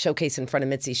showcase in front of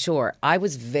Mitzi Shore. I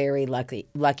was very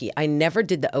lucky. I never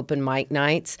did the open mic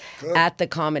nights at the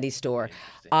Comedy Store.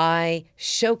 I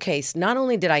showcased, not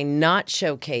only did I not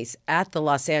showcase at the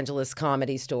Los Angeles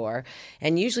Comedy Store,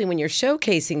 and usually when you're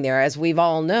showcasing there, as we've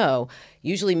all know,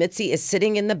 usually Mitzi is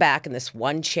sitting in the back in this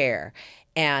one chair.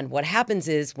 And what happens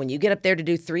is when you get up there to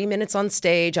do 3 minutes on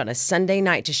stage on a Sunday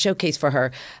night to showcase for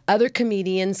her, other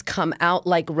comedians come out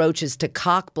like roaches to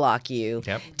cock block you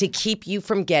to keep you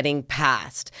from getting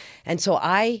past. And so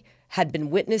I had been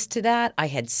witness to that. I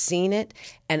had seen it.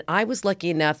 And I was lucky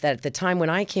enough that at the time when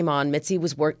I came on, Mitzi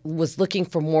was looking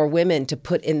for more women to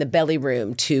put in the belly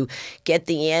room to get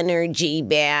the energy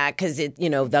back because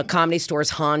the Comedy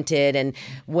Store's haunted. And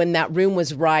when that room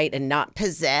was right and not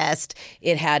possessed,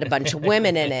 it had a bunch of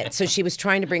women in it. So she was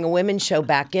trying to bring a women's show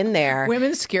back in there.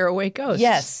 Women scare away ghosts.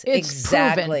 Yes, it's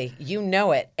exactly. proven. You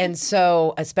know it. And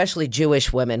so, especially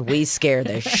Jewish women, we scare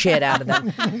the shit out of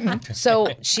them. So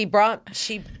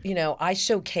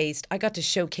I got to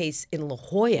showcase in La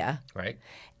Jolla. Right.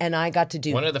 And I got to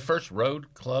do One of the first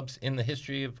road clubs in the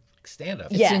history of stand-up.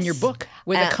 It's Yes. in your book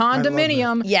with a I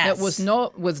condominium Yes. that was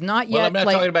not yet Well, I'm not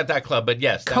talking about that club, but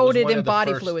yes, that coated was one in of the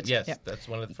body first, fluids. Yes, Yeah. that's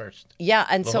one of the first. Yeah,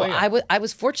 and La so Jolla. I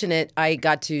was fortunate. I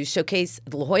got to showcase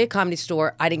the La Jolla Comedy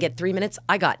Store. I didn't get 3 minutes.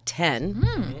 I got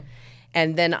 10.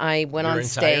 And then I went on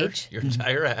stage. Your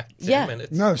entire act. 10 Yeah.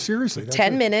 minutes. No, seriously. that's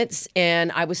 10 it. minutes,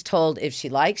 and I was told if she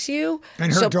likes you.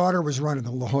 And her she'll- daughter was running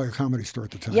the La Jolla Comedy Store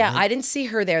at the time. Yeah, right? I didn't see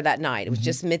her there that night. It was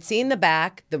just Mitzi in the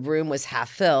back. The room was half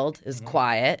filled. It was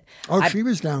quiet. Oh, she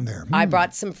was down there. I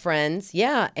brought some friends.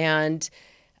 Yeah, and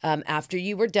after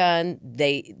you were done,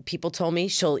 people told me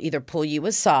she'll either pull you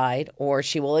aside or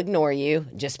she will ignore you.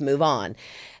 Just move on.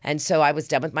 And so I was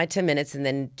done with my 10 minutes, and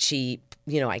then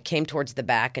I came towards the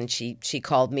back, and she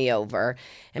called me over.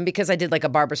 And because I did like a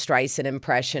Barbara Streisand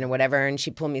impression or whatever, and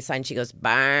she pulled me aside and she goes,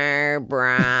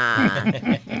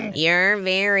 "Barbara, you're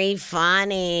very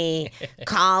funny.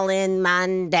 Call in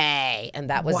Monday." And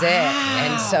that was it.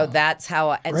 And so that's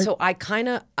how, so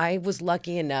I was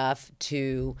lucky enough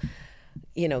to,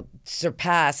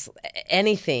 surpass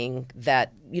anything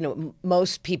that,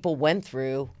 most people went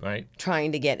through Right.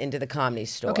 trying to get into the Comedy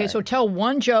Store. Okay, so tell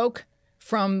one joke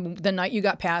from the night you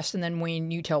got passed, and then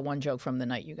Wayne, you tell one joke from the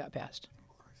night you got passed.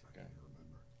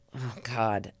 Oh,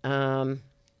 God. I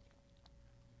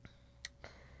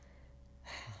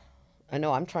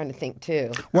know, I'm trying to think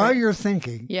too. While you're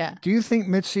thinking, Yeah. do you think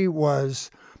Mitzi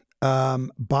was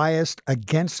biased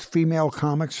against female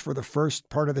comics for the first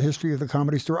part of the history of the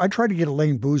Comedy Store? I tried to get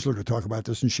Elaine Boozler to talk about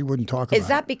this, and she wouldn't talk about it. Is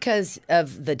that because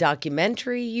of the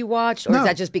documentary you watched, or No, is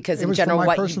that just because it in was from general my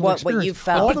what personal you experience.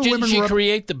 felt? All But the didn't women she were-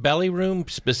 create the belly room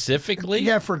specifically?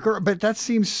 Yeah, for girl, but that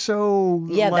seems so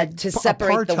Yeah, that like to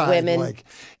separate the women. Like,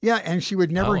 yeah, and she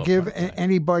would never Oh, give apartheid.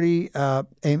 anybody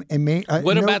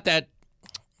What about that?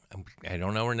 I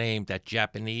don't know her name. That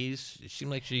Japanese. It seemed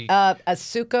like she.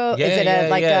 Asuko, yeah, is it yeah,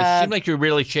 like yeah. It a... seemed like you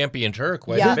really championed her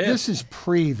quite Yeah. a bit. This is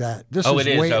pre that. This Oh, is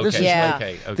it is. way. Okay. This is Yeah.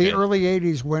 Okay. the early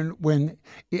 '80s when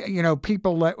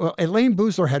people let. Well, Elaine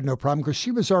Boozler had no problem because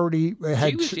she was already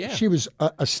she was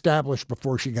established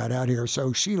before she got out here,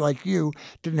 so she, like you,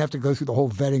 didn't have to go through the whole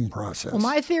vetting process. Well,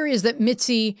 my theory is that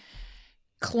Mitzi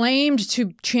claimed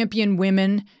to champion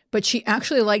women, but she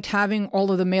actually liked having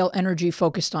all of the male energy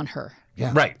focused on her.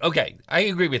 Yeah. Right. Okay. I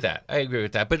agree with that.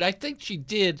 But I think she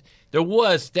did. There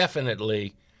was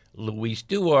definitely Louise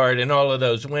Duard and all of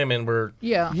those women were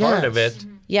Yeah. part of Yes. it.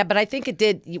 Yeah, but I think it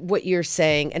did what you're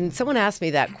saying. And someone asked me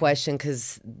that question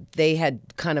because they had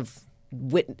kind of,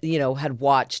 had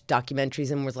watched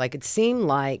documentaries and was like, it seemed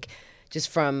like just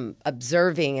from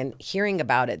observing and hearing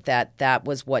about it that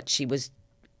was what she was.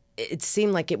 It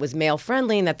seemed like it was male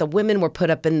friendly and that the women were put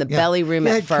up in the belly room You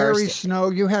at had Carrie first. Snow.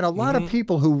 You had a lot of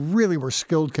people who really were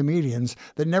skilled comedians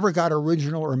that never got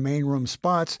original or main room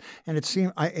spots. And it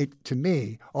seemed, to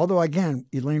me, although again,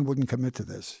 Elaine wouldn't commit to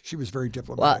this. She was very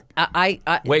Well, diplomatic.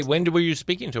 I Wait, when were you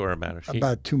speaking to her about it?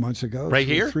 About 2 months ago. Right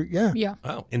here? Yeah. Yeah.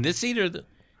 Oh, in this seat or the?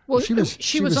 Well, She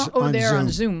was over on there on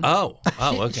Zoom. Zoom. Oh,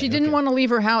 okay. She didn't want to leave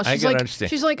her house. I She's can like, understand.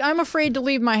 she's like, I'm afraid to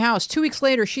leave my house. 2 weeks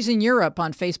later, she's in Europe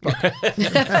on Facebook.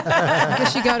 I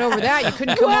guess she got over that. You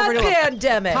couldn't come over to a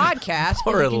pandemic. podcast,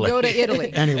 but Poor you can go to Elaine.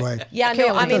 Italy. Anyway. Yeah, Okay, no,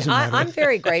 well, I it mean, doesn't matter. I'm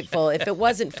very grateful. If it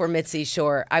wasn't for Mitzi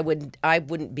Shore, I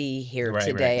wouldn't be here Right,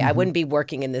 today. right. I wouldn't be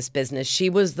working in this business. She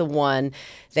was the one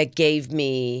that gave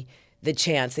me the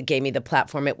chance, that gave me the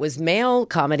platform. It was male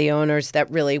comedy owners that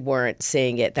really weren't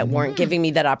seeing it, that weren't giving me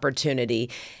that opportunity.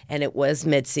 And it was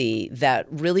Mitzi that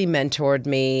really mentored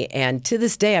me. And to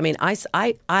this day, I mean,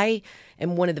 I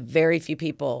am one of the very few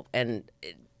people, and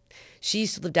she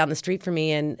used to live down the street from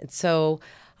me. And so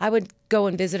I would go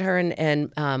and visit her,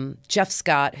 and Jeff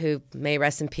Scott, who may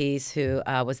rest in peace, who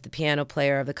was the piano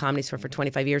player of the Comedy Store for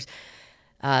 25 years,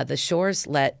 the Shores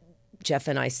let Jeff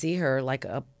and I see her like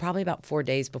probably about 4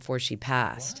 days before she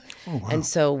passed. Oh, wow. And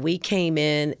so we came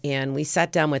in and we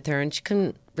sat down with her, and she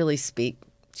couldn't really speak.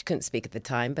 She couldn't speak at the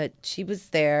time, but she was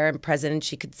there and present, and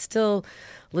she could still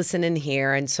listen and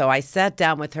hear. And so I sat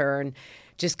down with her and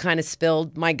just kind of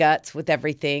spilled my guts with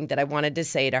everything that I wanted to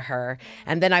say to her.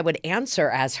 And then I would answer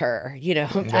as her,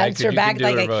 answer you back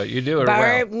can do like, her, you do her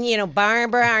well.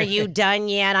 Barbara, are you done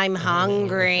yet? I'm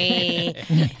hungry.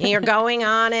 You're going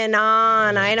on and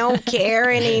on. I don't care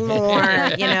anymore,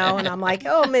 And I'm like,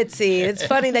 oh, Mitzi, it's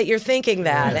funny that you're thinking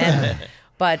that.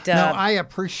 But No, I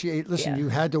appreciate, listen, you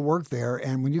had to work there.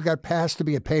 And when you got passed to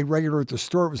be a paid regular at the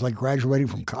store, it was like graduating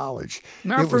from college.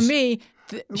 Now, for me,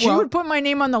 she well- would put my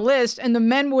name on the list, and the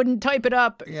men wouldn't type it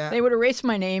up. Yeah. They would erase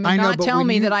my name I and know, not but tell when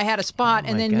me you- that I had a spot,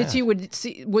 and then God. Mitzi would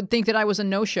think that I was a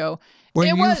no-show. When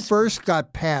It you was. first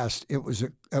got passed, it was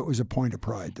a point of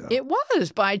pride, though. It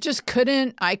was, but I just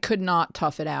couldn't. I could not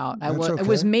tough it out. It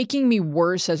was okay. making me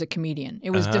worse as a comedian. It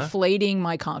was deflating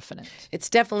my confidence. it's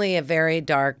definitely a very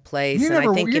dark place. you and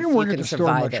I think you if didn't you work can at the store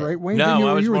survive much, it. right, Wayne? No, you,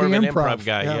 I was you were more of the an improv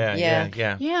guy.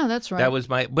 Yeah. Yeah, that's right. That was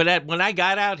my. But when I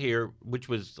got out here, which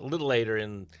was a little later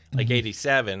in like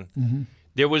 '87,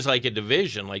 there was like a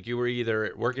division. Like you were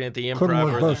either working at the Couldn't improv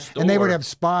work or the both. store. And they would have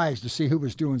spies to see who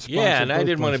was doing spots. Yeah, at and I both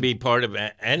didn't want to places. be part of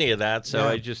any of that, so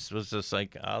I just was just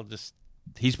like,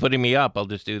 he's putting me up. I'll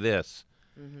just do this.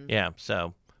 Yeah.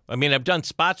 So I mean, I've done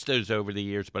spots those over the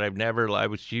years, but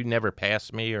you never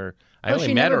passed me, or I only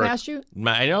she met never her. passed you?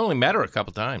 I only met her a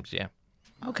couple times. Yeah.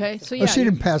 Okay, so Oh, yeah. she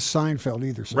didn't pass Seinfeld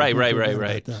either. So Right. don't forget about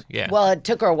Right. that. Yeah. Well, it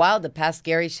took her a while to pass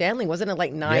Gary Shandling. Wasn't it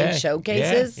like 9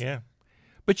 showcases? Yeah.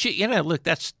 But look,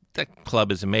 that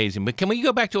club is amazing. But can we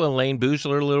go back to Elaine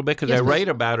Boozler a little bit? Because I write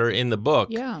about her in the book.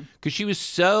 Yeah. Because she was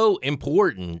so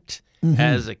important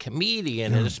as a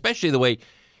comedian, and especially the way,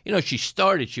 she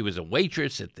started. She was a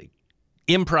waitress at the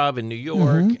Improv in New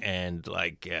York, and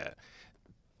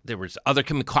there was other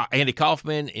Andy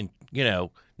Kaufman, and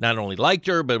not only liked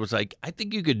her, but was like, I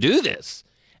think you could do this.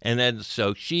 And then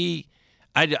so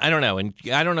I don't know, and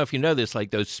I don't know if you know this,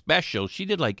 like those specials, she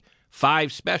did like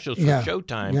 5 specials for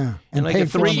Showtime in And like a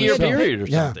paid for them 3-year herself. period or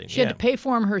Yeah. something. She had to pay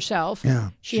for him herself.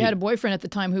 Yeah. She had a boyfriend at the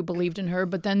time who believed in her,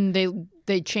 but then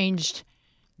they changed.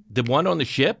 The one on the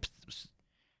ship.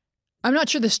 I'm not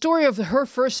sure. The story of her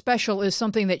first special is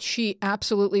something that she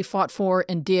absolutely fought for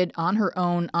and did on her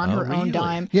own really?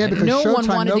 dime. Yeah, because no one Showtime,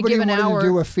 wanted to nobody give an wanted to hour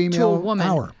do a to female a woman.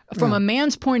 hour. From Yeah. a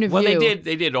man's point of Well, view,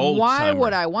 they did old. why timer.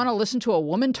 would I want to listen to a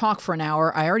woman talk for an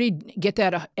hour? I already get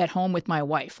that at home with my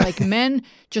wife. Like men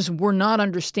just were not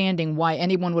understanding why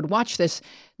anyone would watch this,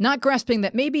 not grasping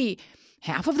that maybe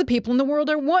half of the people in the world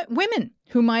are women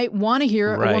who might want to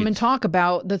hear a woman talk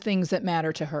about the things that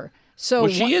matter to her. So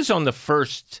Well, she is on the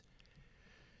first.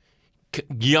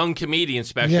 young comedian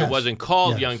special. Yes. It wasn't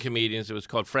called Yes. Young Comedians. It was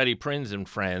called Freddie Prinze and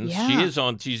Friends. Yeah.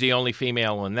 She's the only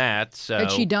female on that. So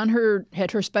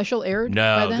Had her special aired by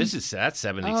no, then? that's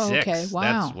 76. Oh, okay. Wow.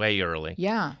 That's way early.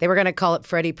 Yeah. They were going to call it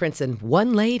Freddie Prinze and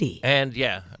One Lady. And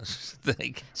yeah, So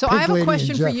Pig I have a Lady question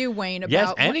and for Jeff. you, Wayne. About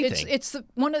Yes, anything. It's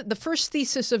one of the first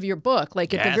thesis of your book.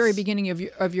 Like at the very Yes. beginning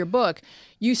of your book,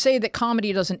 you say that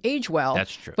comedy doesn't age well.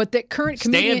 That's true. But that current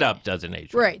comedian stand up doesn't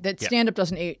age well. Right, that Yeah. stand up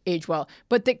doesn't age well.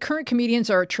 But that current comedians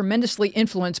are tremendously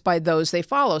influenced by those they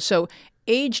follow. So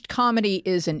aged comedy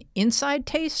is an inside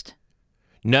taste?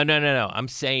 No. I'm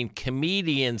saying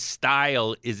comedian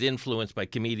style is influenced by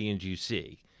comedians you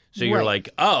see. So you're Right. like,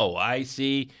 oh, I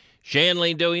see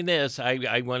Shanley doing this.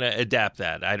 I want to adapt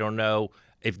that. I don't know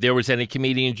if there was any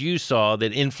comedians you saw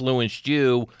that influenced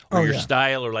you or your yeah.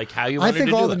 style or like how you I wanted think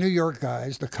to all do the it. New York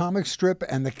guys, the comic strip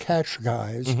and the catch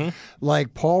guys, Mm-hmm.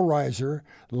 like Paul Reiser,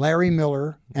 Larry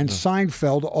Miller, and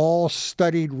Seinfeld, all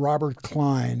studied Robert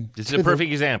Klein. This is a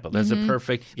perfect example. That's a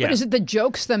perfect. Yeah. But is it the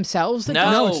jokes themselves that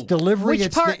No. No, it's delivery. Which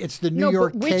It's part? it's the New no,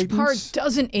 York but which cadence. part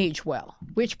doesn't age well?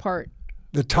 Which part?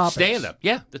 The topics. Stand up.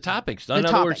 Yeah, the topics. In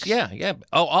other words, topics. yeah.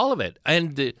 Oh, all of it.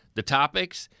 And the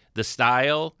topics, the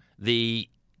style,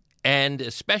 and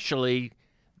especially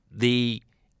the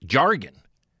jargon.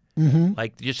 Mm-hmm.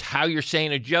 Like just how you're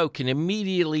saying a joke can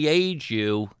immediately age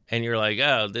you, and you're like,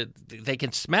 oh, they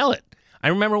can smell it. I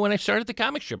remember when I started the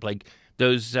comic strip, like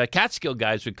those Catskill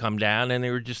guys would come down, and they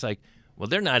were just like, well,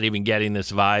 they're not even getting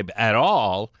this vibe at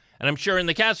all. And I'm sure in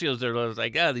the Catskills, they're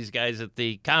like, oh, these guys at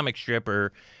the comic strip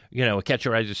or, a Catch a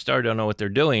Rising Star don't know what they're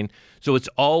doing. So it's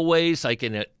always like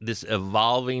in this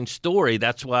evolving story.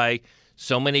 That's why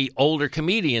so many older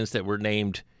comedians that were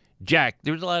named Jack,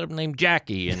 there was a lot of them named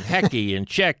Jackie and Hecky and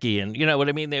Checky and you know what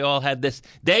I mean? They all had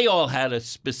a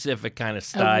specific kind of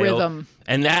style. rhythm.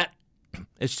 And that,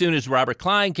 as soon as Robert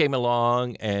Klein came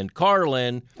along and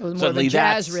Carlin, It was more suddenly the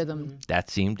jazz that's- rhythm. that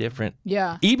seemed different.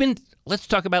 Yeah. Even, let's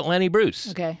talk about Lenny Bruce.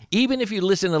 Okay. Even if you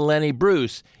listen to Lenny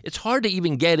Bruce, it's hard to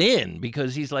even get in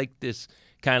because he's like this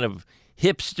kind of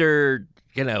hipster,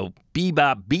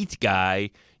 bebop beat guy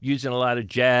using a lot of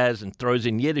jazz and throws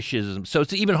in Yiddishism. So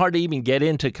it's even hard to even get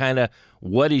into kind of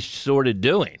what he's sort of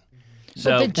doing.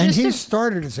 So the And gist he of-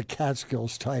 started as a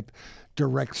Catskills type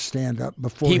direct stand-up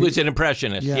before he was an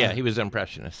impressionist. Yeah. Yeah, he was an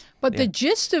impressionist. But the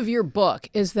gist of your book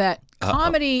is that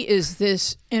comedy is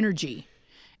this energy,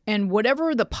 and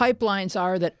whatever the pipelines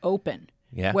are that open,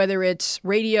 Yeah. whether it's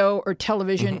radio or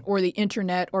television or the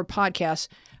internet or podcasts,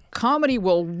 comedy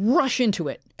will rush into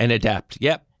it. And adapt.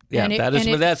 Yep. Yeah, And it- that is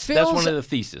and it that's fills- one of the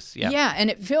theses. Yeah. Yeah, and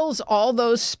it fills all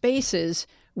those spaces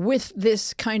with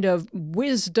this kind of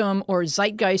wisdom or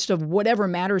zeitgeist of whatever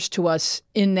matters to us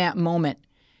in that moment.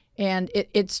 And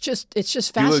it's just Do you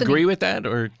fascinating. agree with that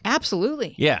or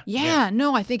Absolutely. Yeah, Yeah.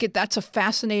 No, I think that's a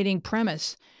fascinating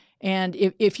premise. And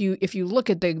if you look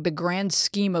at the grand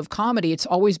scheme of comedy, it's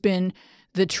always been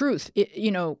the truth.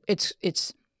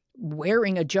 It's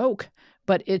wearing a joke,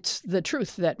 but it's the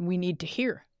truth that we need to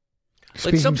hear.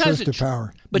 Speaking sometimes truth to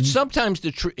power. But sometimes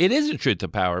it is a truth to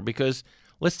power because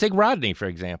let's take Rodney, for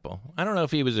example. I don't know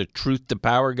if he was a truth to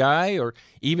power guy or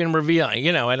even revealing.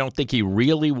 I don't think he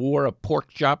really wore a pork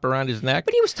chop around his neck.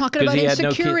 But he was talking 'Cause about he had no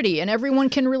kid. insecurity, and everyone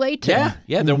can relate to Yeah, it.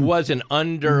 yeah. There was an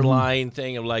underlying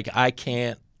thing of like, I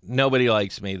can't, nobody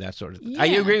likes me, that sort of thing. I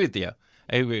Yeah. agree with you.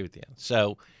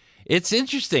 So it's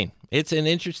interesting. It's an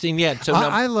interesting, So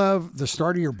I love the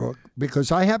start of your book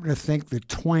because I happen to think that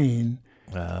Twain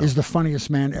is the funniest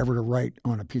man ever to write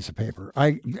on a piece of paper.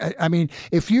 I mean,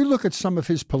 if you look at some of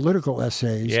his political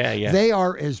essays, Yeah. they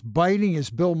are as biting as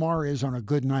Bill Maher is on a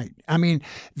good night. I mean,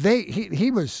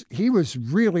 he was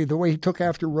really the way he took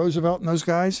after Roosevelt and those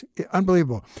guys,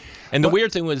 unbelievable. And the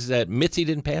weird thing was that Mitzi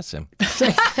didn't pass him.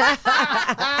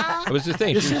 That was the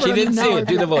thing. She didn't see it.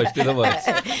 Do the voice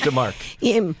to Mark.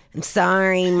 I'm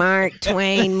sorry, Mark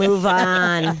Twain, move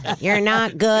on. You're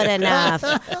not good enough.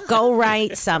 Go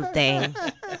write something.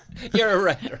 You're a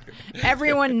writer.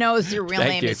 Everyone knows your real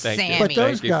Thank name you, is thank you. Sammy. But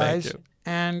those Thank you, thank guys, you.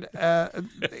 and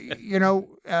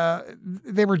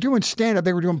they were doing stand-up.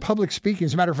 They were doing public speaking.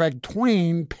 As a matter of fact,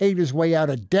 Twain paid his way out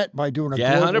of debt by doing a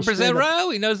Yeah, global 100% stand-up. row.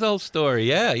 He knows the whole story.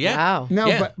 Yeah. Wow. No,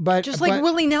 Yeah. but Just like but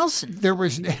Willie Nelson. there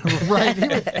was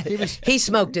right. He was He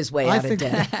smoked his way I out of think-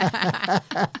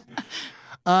 debt.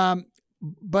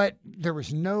 but there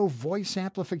was no voice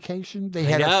amplification. They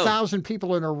had know. 1,000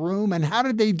 people in a room, and how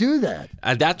did they do that?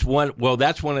 That's one. Well,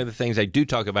 that's one of the things I do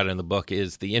talk about in the book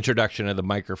is the introduction of the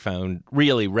microphone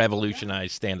really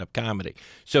revolutionized stand-up comedy.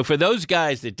 So for those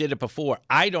guys that did it before,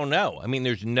 I don't know. I mean,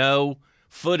 there's no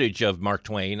footage of Mark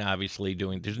Twain obviously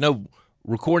doing. There's no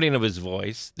recording of his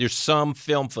voice. There's some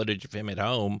film footage of him at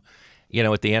home.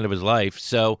 at the end of his life.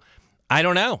 So I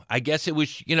don't know. I guess it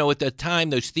was, at the time,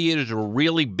 those theaters were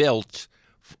really built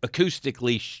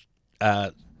acoustically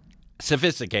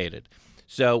sophisticated.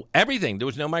 So everything, there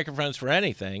was no microphones for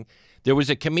anything. There was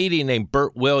a comedian named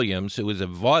Burt Williams who was a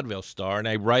vaudeville star, and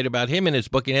I write about him in his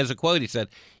book, and he has a quote. He said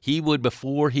he would,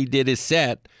 before he did his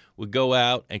set, would go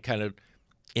out and kind of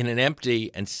in an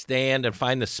empty and stand and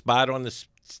find the spot on the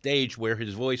stage where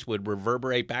his voice would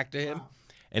reverberate back to him. Wow.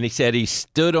 And he said he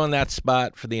stood on that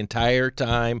spot for the entire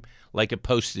time like a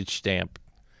postage stamp.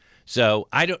 So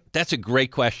that's a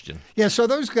great question. Yeah, so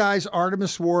those guys,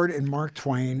 Artemus Ward and Mark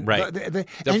Twain, right? And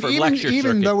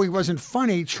even though he wasn't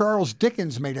funny, Charles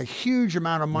Dickens made a huge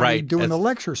amount of money doing the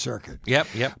lecture circuit. Yep.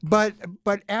 But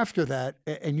after that,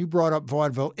 and you brought up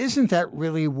vaudeville, isn't that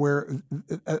really where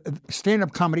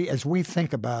stand-up comedy, as we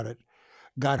think about it,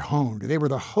 got honed? They were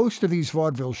the host of these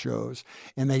vaudeville shows,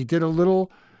 and they did a little.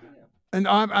 And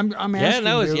I'm asking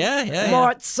you. Yeah.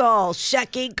 Mort Saul,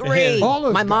 Shecky Green. All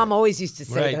those My guys. mom always used to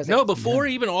say those. No, before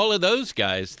even all of those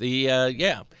guys.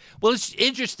 Well, it's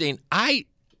interesting.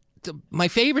 My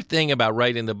favorite thing about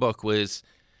writing the book was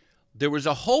there was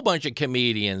a whole bunch of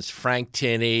comedians, Frank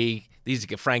Tinney,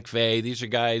 Frank Fay. These are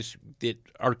guys that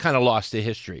are kind of lost to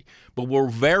history, but were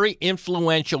very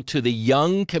influential to the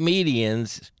young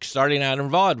comedians starting out in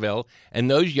vaudeville. And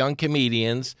those young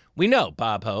comedians, we know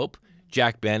Bob Hope,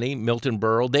 Jack Benny, Milton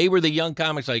Berle, they were the young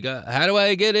comics like, how do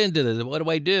I get into this? What do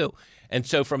I do? And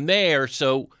so from there,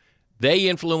 they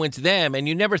influenced them. And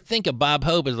you never think of Bob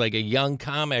Hope as like a young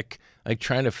comic, like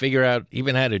trying to figure out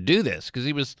even how to do this, because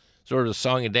he was sort of a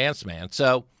song and dance man.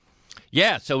 So,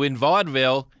 so in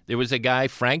vaudeville, there was a guy,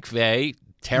 Frank Fay,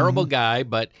 terrible guy,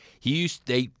 but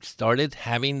they started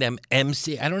having them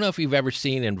MC. I don't know if you've ever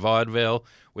seen in vaudeville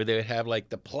where they would have like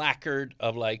the placard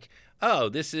of like, oh,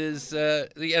 this is, so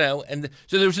there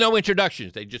was no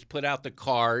introductions. They just put out the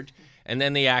card, and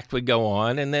then the act would go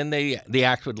on, and then the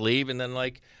act would leave, and then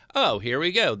like, oh, here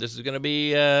we go. This is going to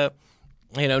be,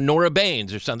 Nora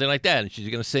Baines or something like that, and she's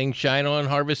going to sing Shine On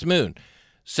Harvest Moon.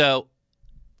 So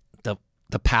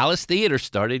the Palace Theater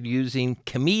started using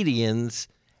comedians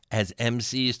as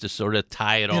MCs to sort of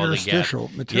tie it all together. Interstitial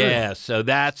material. Yeah,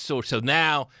 so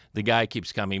now the guy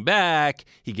keeps coming back.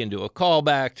 He can do a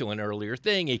callback to an earlier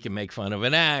thing. He can make fun of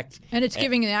an act. And it's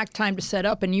giving an act time to set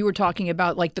up. And you were talking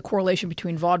about like the correlation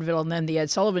between vaudeville and then the Ed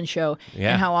Sullivan Show,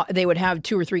 and how they would have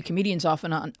 2 or 3 comedians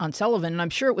often on Sullivan. And I'm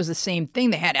sure it was the same thing.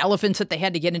 They had elephants that they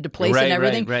had to get into place and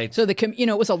everything. Right. So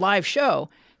it was a live show.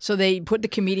 So they put the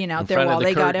comedian out there while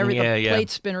they got the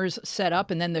plate spinners set up,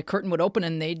 and then the curtain would open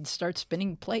and they'd start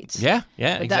spinning plates. Yeah,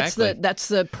 but exactly. That's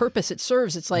the purpose it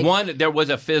serves. It's like there was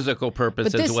a physical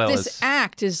purpose but as well. This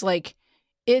act is like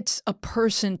it's a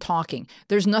person talking.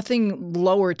 There's nothing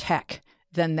lower tech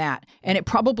than that, and it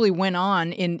probably went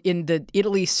on in the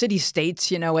Italy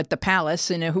city-states, at the palace,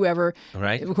 and whoever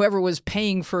was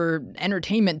paying for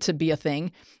entertainment to be a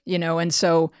thing. And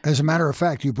so... As a matter of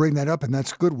fact, you bring that up, and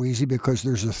that's good, Wheezy, because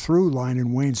there's a through line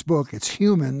in Wayne's book. It's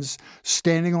humans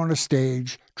standing on a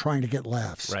stage trying to get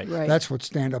laughs. Right. That's what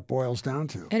stand-up boils down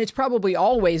to. And it's probably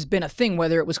always been a thing,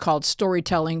 whether it was called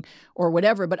storytelling or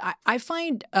whatever. But I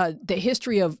find the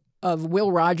history of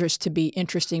Will Rogers to be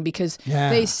interesting because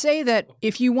they say that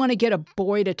if you want to get a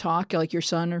boy to talk, like your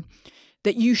son,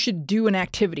 that you should do an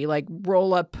activity, like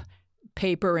roll up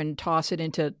paper and toss it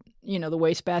into... the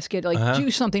wastebasket,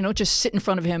 do something. Don't just sit in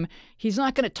front of him. He's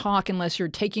not going to talk unless you're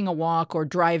taking a walk or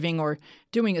driving or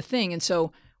doing a thing. And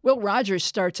so Will Rogers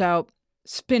starts out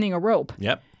spinning a rope.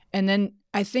 Yep. And then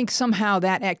I think somehow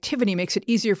that activity makes it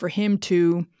easier for him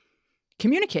to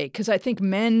communicate, because I think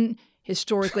men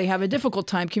historically have a difficult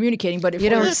time communicating. But if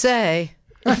you don't say.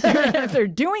 if they're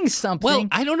doing something. Well,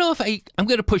 I don't know if I'm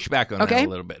going to push back on that a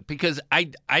little bit, because I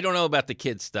don't know about the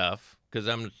kid stuff. Because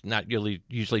I'm not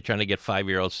usually trying to get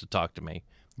 5-year-olds to talk to me.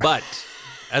 But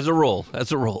as a rule,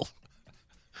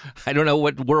 I don't know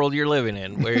what world you're living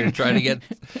in where you're trying to get.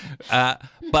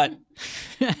 But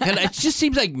and it just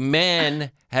seems like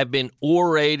men have been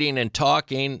orating and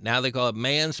talking. Now they call it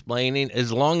mansplaining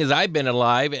as long as I've been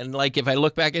alive. And like if I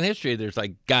look back in history, there's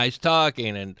like guys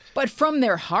talking. But from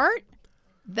their heart,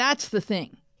 that's the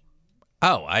thing.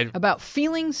 About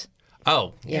feelings.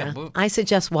 Oh, yeah. I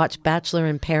suggest watch Bachelor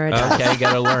in Paradise. Okay, I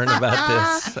got to learn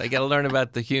about this. I got to learn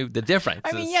about the difference.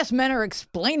 I mean, yes, men are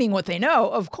explaining what they know,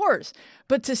 of course.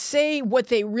 But to say what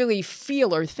they really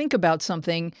feel or think about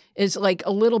something is like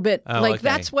a little bit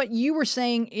that's what you were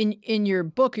saying in your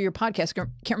book or your podcast. I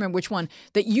can't remember which one,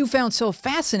 that you found so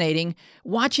fascinating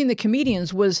watching the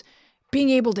comedians was being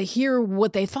able to hear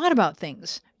what they thought about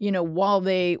things, while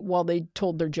they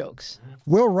told their jokes.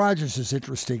 Will Rogers is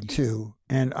interesting too,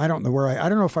 and I don't know I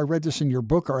don't know if I read this in your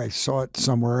book or I saw it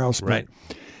somewhere else, Right.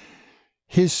 but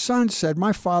his son said,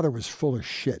 my father was full of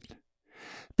shit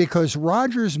because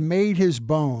Rogers made his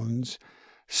bones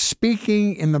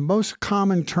speaking in the most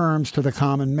common terms to the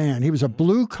common man. He was a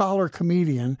blue-collar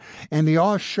comedian and the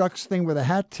aw shucks thing with a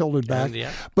hat tilted back.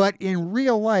 Yeah. But in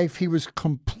real life, he was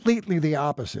completely the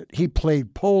opposite. He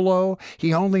played polo.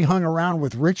 He only hung around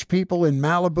with rich people in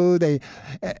Malibu.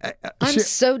 I'm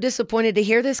so disappointed to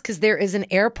hear this because there is an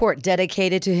airport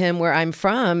dedicated to him where I'm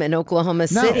from in Oklahoma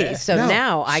City. Should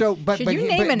you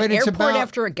name an airport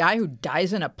after a guy who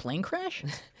dies in a plane crash?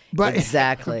 But,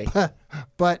 exactly.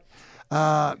 But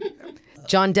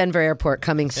John Denver Airport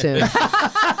coming soon.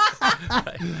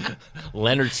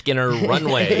 Leonard Skinner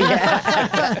runway.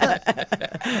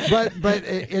 but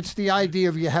it's the idea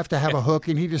of you have to have a hook,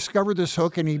 and he discovered this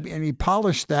hook and he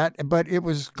polished that, but it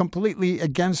was completely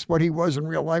against what he was in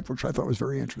real life, which I thought was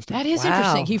very interesting. That is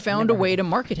interesting. He found a way to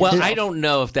market himself. Well, I don't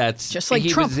know if that's just like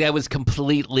Trump. That was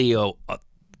completely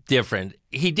different.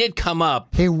 He did come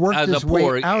up. He worked as his a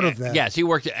poor, way out of that. Yes, he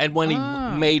worked, and when he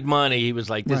made money, he was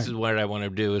like, "This is what I want to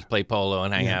do: is play polo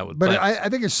and hang out with." But I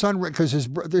think his son, because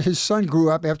his son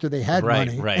grew up after they had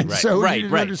money, right. So he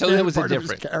didn't understand So that was part a of his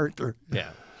different character. Yeah.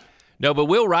 No, but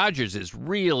Will Rogers is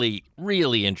really,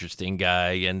 really interesting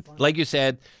guy. And like you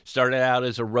said, started out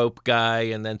as a rope guy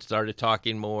and then started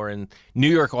talking more. And New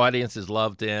York audiences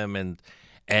loved him.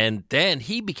 And then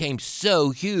he became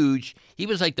so huge. He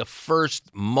was like the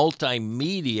first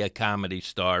multimedia comedy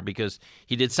star because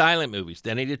he did silent movies.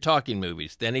 Then he did talking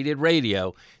movies. Then he did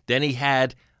radio. Then he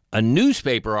had a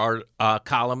newspaper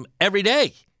column every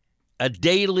day. A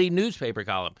daily newspaper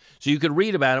column. So you could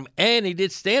read about him. And he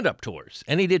did stand-up tours.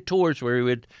 And he did tours where he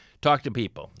would talk to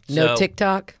people. No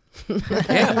TikTok?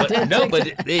 Yeah, but I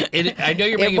know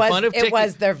you're making fun of TikTok. It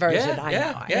was their version.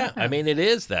 Yeah. I mean, it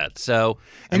is that. So,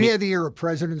 he had the ear of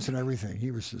presidents and everything.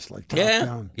 He was just like top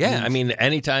down. Yeah, I mean,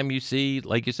 anytime you see,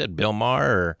 like you said, Bill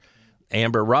Maher or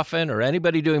Amber Ruffin or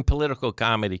anybody doing political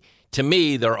comedy, to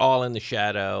me, they're all in the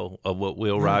shadow of what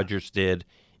Will Rogers did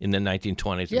in the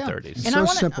 1920s and 30s. And so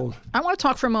simple. I want to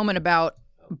talk for a moment about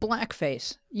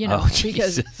blackface, because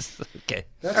Jesus. Okay.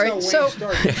 That's all right, how Wayne so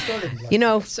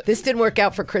started. This didn't work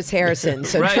out for Chris Harrison,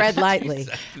 so tread lightly.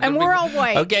 And we're all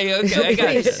white. Okay, I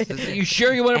got it. You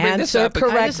sure you want to bring this Answer up?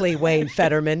 correctly, Wayne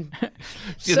Fetterman.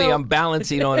 Excuse me, I'm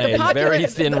balancing on a very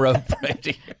thin rope right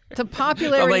here. The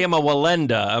popularity. I'm like, I'm a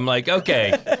Walenda. I'm like,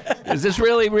 okay, is this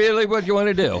really what you want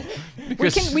to do?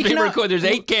 Because we can record, there's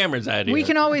 8 cameras out here. We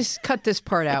can always cut this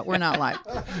part out. We're not live.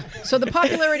 So the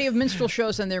popularity of minstrel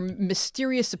shows and their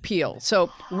mysterious appeal. So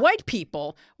white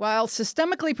people, while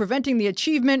systemically preventing the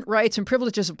achievement, rights, and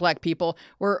privileges of black people,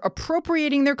 were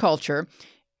appropriating their culture.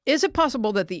 Is it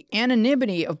possible that the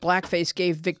anonymity of blackface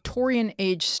gave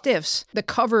Victorian-age stiffs the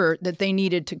cover that they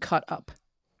needed to cut up?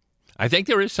 I think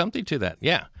there is something to that.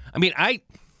 Yeah. I mean, I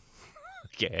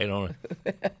don't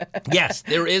know. Yes,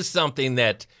 there is something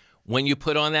that when you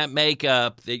put on that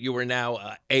makeup that you were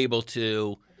now able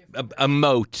to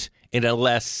emote in a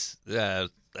less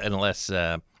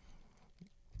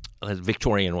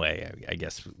Victorian way, I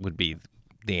guess would be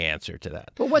the answer to that.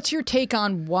 But what's your take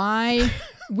on why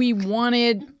we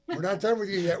wanted... We're not done with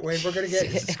you yet, Wayne. We're going to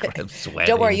get... I'm sweating.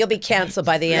 Don't worry, you'll be canceled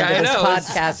by the end of this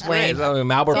podcast, Wayne.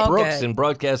 I'm Albert Brooks good. in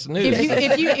broadcast news.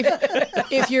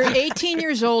 If you're 18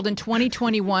 years old in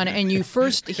 2021 and you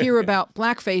first hear about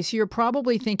blackface, you're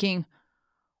probably thinking,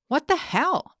 what the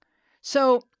hell?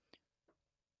 So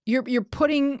you're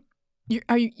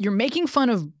making fun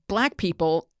of black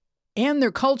people and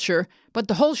their culture, but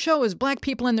the whole show is black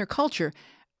people and their culture.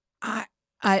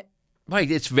 Right,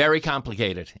 it's very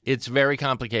complicated. It's very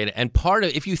complicated. And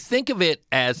if you think of a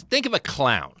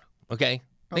clown, okay?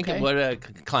 Think of what a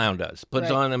clown does. Puts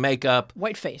on the makeup.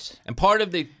 White face. And part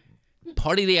of the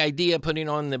idea of putting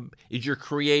on is you're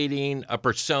creating a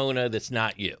persona that's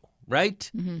not you, right?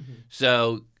 Mm-hmm.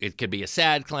 So it could be a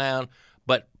sad clown,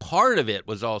 but part of it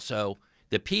was also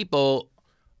the people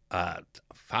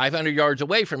 500 yards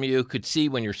away from you could see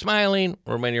when you're smiling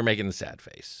or when you're making the sad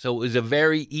face. So it was a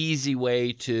very easy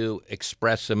way to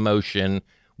express emotion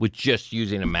with just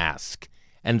using a mask.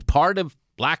 And part of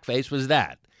blackface was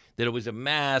that it was a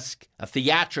mask, a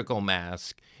theatrical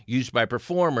mask used by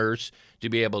performers to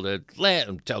be able to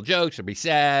tell jokes or be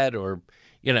sad or,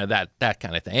 that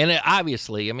kind of thing. And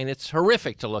obviously, I mean, it's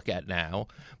horrific to look at now,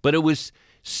 but it was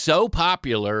so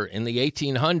popular in the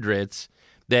 1800s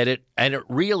that it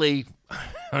really...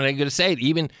 I'm going to say it,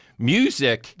 even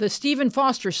music. The Stephen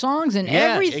Foster songs and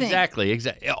everything. Exactly.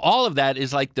 All of that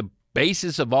is like the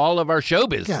basis of all of our show Yeah,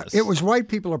 business. it was white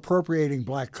people appropriating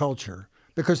black culture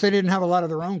because they didn't have a lot of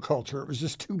their own culture. It was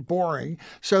just too boring.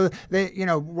 So they,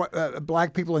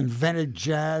 black people invented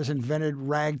jazz, invented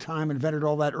ragtime, invented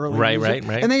all that early music.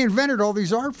 Right. And they invented all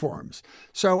these art forms.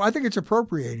 So I think it's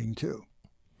appropriating too.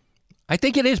 I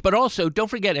think it is, but also don't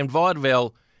forget in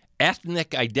vaudeville,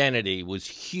 ethnic identity was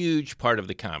a huge part of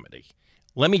the comedy.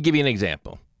 Let me give you an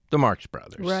example. The Marx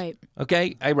Brothers. Right.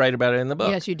 Okay? I write about it in the book.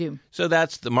 Yes, you do. So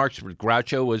that's the Marx.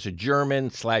 Groucho was a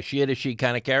German/Yiddishy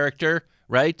kind of character,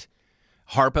 right?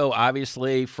 Harpo,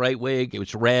 obviously, Frightwig. It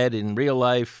was red in real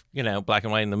life, black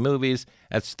and white in the movies.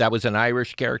 That was an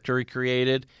Irish character he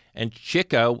created. And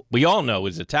Chico, we all know,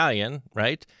 is Italian,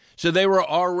 right? So they were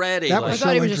already That like, was I thought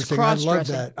so he was just interesting. I love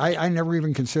cross-dressing. that. I never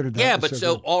even considered that. yeah, It was but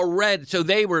so good. already, so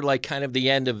they were like kind of the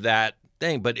end of that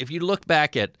thing. But if you look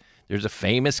back at, there's a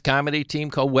famous comedy team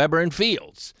called Weber and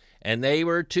Fields, and they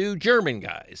were two German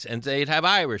guys, and they'd have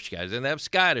Irish guys, and they have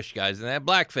Scottish guys, and they have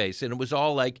blackface, and it was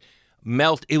all like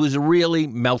it was a really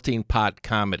melting pot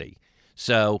comedy.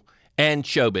 So, and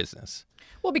show business.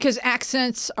 Well, because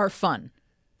accents are fun.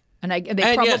 And they And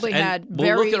probably yes, had and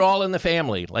very... We'll look at All in the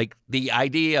Family, like the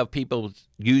idea of people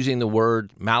using the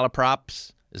word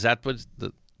malaprops. Is that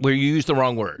where you use the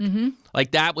wrong word? Mm-hmm.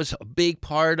 Like that was a big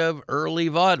part of early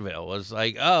vaudeville. Was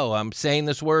like, oh, I'm saying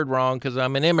this word wrong because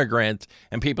I'm an immigrant,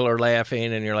 and people are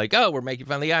laughing, and you're like, oh, we're making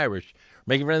fun of the Irish,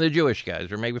 we're making fun of the Jewish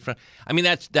guys, we're making fun. I mean,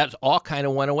 that's all kind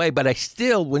of went away. But I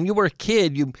still, when you were a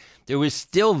kid, there was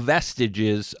still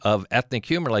vestiges of ethnic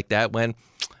humor like that. When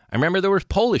I remember there was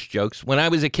Polish jokes when I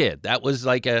was a kid. That was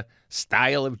like a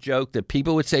style of joke that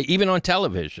people would say, even on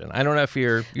television. I don't know if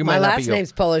you My might not last be.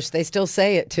 name's Polish. They still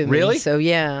say it to me. Really? So,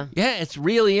 yeah. Yeah, it's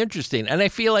really interesting. And I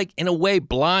feel like, in a way,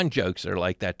 blonde jokes are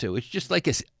like that, too. It's just like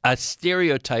a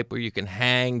stereotype where you can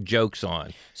hang jokes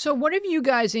on. So what have you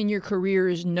guys in your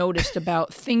careers noticed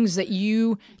about things that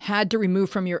you had to remove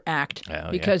from your act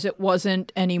because it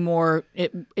wasn't anymore,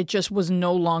 it just was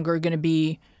no longer going to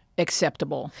be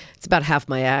acceptable? It's about half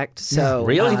my act. So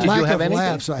Really? Did Lack you have of anything?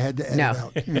 laughs, I had to edit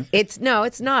out.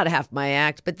 It's not half my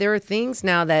act, but there are things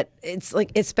now that it's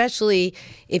like, especially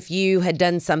if you had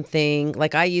done something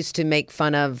like I used to make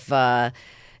fun of,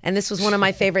 and this was one of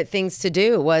my favorite things to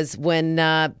do, was when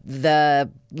the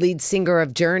lead singer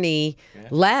of Journey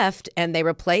left and they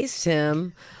replaced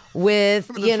him with,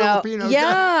 Filipino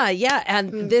guy.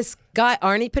 and this guy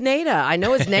Arnie Pineda, I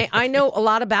know his name. I know a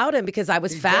lot about him because I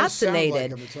was He does sound like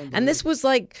fascinated. him. It's And this was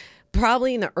like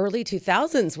probably in the early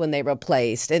 2000s when they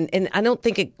replaced, and I don't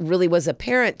think it really was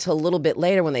apparent till a little bit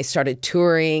later when they started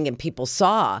touring and people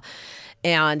saw.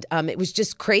 And it was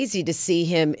just crazy to see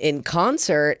him in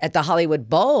concert at the Hollywood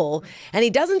Bowl, and he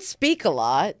doesn't speak a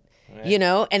lot.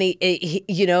 And he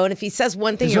and if he says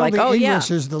one thing, His you're like, only oh, English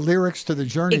yeah. is the lyrics to the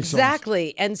Journey songs.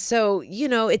 Exactly. And so,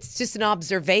 it's just an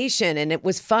observation, and it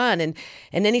was fun. And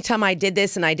anytime I did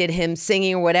this and I did him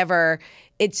singing or whatever,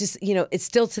 it's just, it's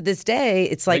still to this day,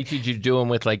 it's like, Did you do them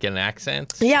with like an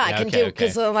accent? yeah, I can okay, do,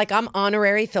 because like I'm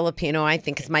honorary Filipino. I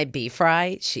think it's my beef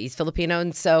fry. She's Filipino.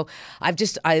 And so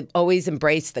I've always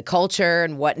embraced the culture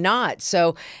and whatnot.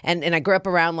 So, and I grew up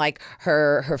around like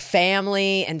her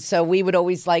family. And so we would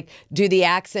always like do the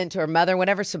accent to her mother,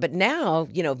 whatever. So, but now,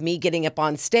 me getting up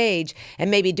on stage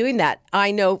and maybe doing that, I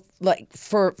know like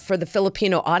for the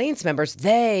Filipino audience members,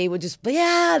 they would just,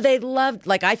 they loved,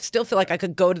 like I still feel like I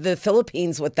could go to the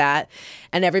Philippines with that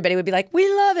and everybody would be like,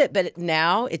 we love it. But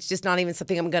now it's just not even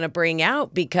something I'm going to bring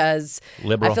out because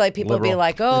Liberal. I feel like people will be Liberal.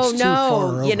 like, oh It's too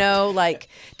far no, over. like,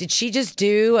 did she just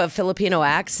do a Filipino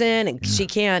accent and she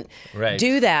can't Right.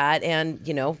 do that? And,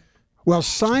 Well,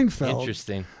 Seinfeld,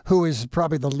 Interesting. who is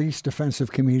probably the least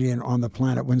offensive comedian on the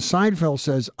planet, when Seinfeld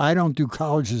says, I don't do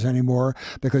colleges anymore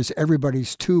because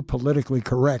everybody's too politically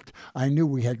correct, I knew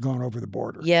we had gone over the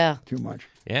border. Yeah. Too much.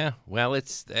 Yeah, well,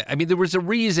 there was a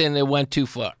reason it went too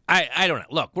far. I don't know.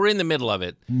 Look, we're in the middle of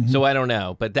it, so I don't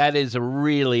know. But that is a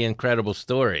really incredible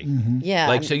story. Yeah.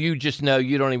 Like, so you just know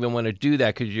you don't even want to do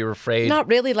that because you're afraid. Not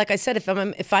really. Like I said,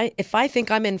 if I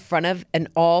think I'm in front of an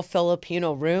all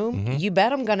Filipino room, you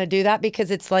bet I'm going to do that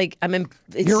because it's like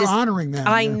It's You're just, honoring them,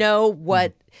 I yeah. know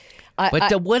what.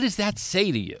 But what does that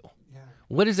say to you?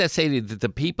 What does that say to you? That the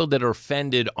people that are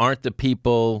offended aren't the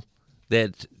people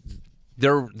that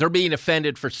they're being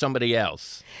offended for somebody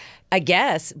else. I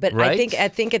guess, but Right? I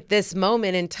think at this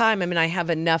moment in time, I have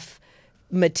enough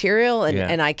material and, Yeah.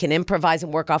 and I can improvise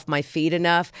and work off my feet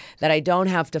enough that I don't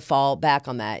have to fall back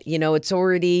on that. You know, it's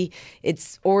already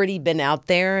been out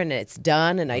there and it's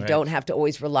done, and I don't have to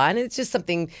always rely on it. It's just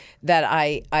something that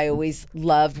I always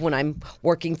loved when I'm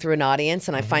working through an audience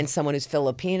and I find someone who's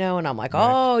Filipino and I'm like,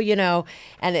 oh, you know,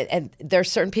 and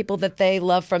there's certain people that they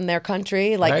love from their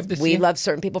country. Like we love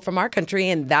certain people from our country,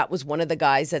 and that was one of the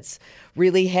guys that's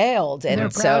really hailed. And They're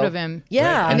so, proud of him.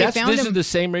 Yeah. And they this found is him- the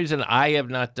same reason I have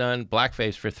not done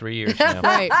blackface for 3 years now.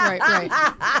 Right.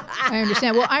 I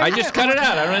understand. Well, I just cut it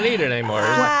out. I don't need it anymore.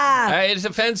 It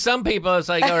offends some people. It's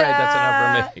like, all right, that's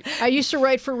enough for me. I used to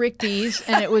write for Rick Dees,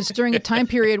 and it was during a time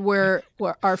period where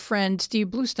our friend Steve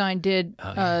Bluestein did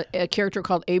a character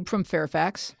called Abe from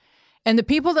Fairfax. And the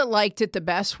people that liked it the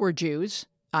best were Jews.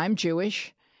 I'm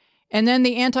Jewish. And then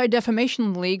the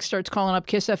Anti-Defamation League starts calling up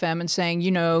Kiss FM and saying, you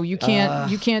know, you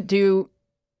can't do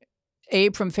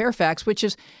Abe from Fairfax, which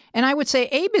is, and I would say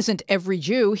Abe isn't every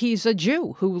Jew. He's a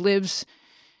Jew who lives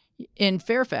in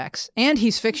Fairfax, and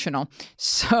he's fictional.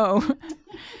 So,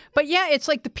 but yeah, it's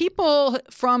like the people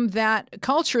from that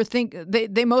culture think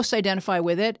they most identify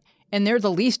with it, and they're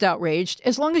the least outraged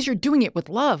as long as you're doing it with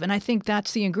love. And I think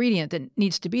that's the ingredient that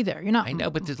needs to be there. You're not. I know,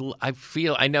 but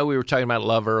I know we were talking about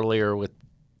love earlier with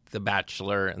The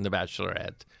Bachelor and The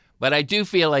Bachelorette, but I do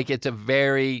feel like it's a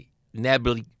very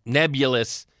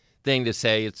nebulous thing to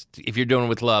say. It's if you're doing it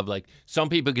with love. Like some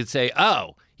people could say,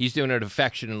 "Oh, he's doing it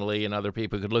affectionately," and other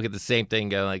people could look at the same thing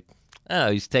and go like,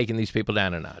 "Oh, he's taking these people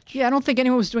down a notch." Yeah, I don't think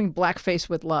anyone was doing blackface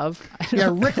with love. Yeah,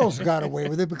 Rickles got away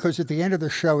with it because at the end of the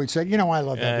show he said, "You know, I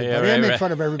love everybody. I make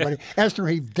fun of everybody." Esther,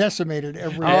 he decimated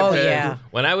every. Oh, yeah.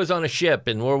 When I was on a ship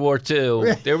in World War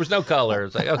II, there was no color.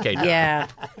 It's like, okay, John, Yeah.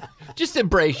 just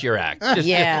embrace your act. Just,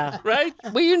 Yeah. right?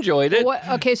 We enjoyed it.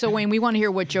 Okay, so Wayne, we want to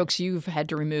hear what jokes you've had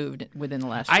to remove within the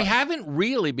last. I 5. haven't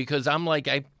really, because I'm like,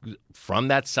 from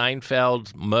that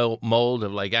Seinfeld mold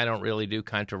of like, I don't really do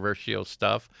controversial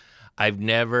stuff. I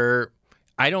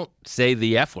don't say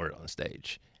the F word on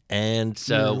stage. And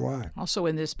so, Also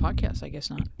in this podcast, I guess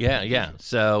not. yeah.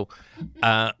 So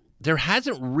there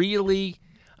hasn't really,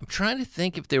 I'm trying to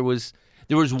think if there was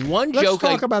one Let's joke.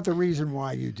 talk about the reason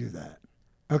why you do that.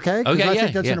 Okay? 'Cause Okay, I yeah,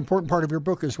 think that's yeah. an important part of your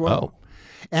book as well.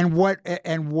 And what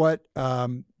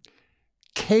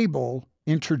cable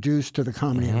introduced to the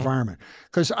comedy environment.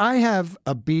 Because I have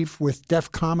a beef with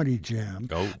Def Comedy Jam.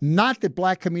 Not that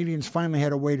black comedians finally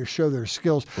had a way to show their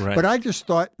skills, but I just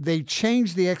thought they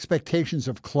changed the expectations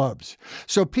of clubs.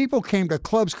 So people came to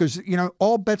clubs because, you know,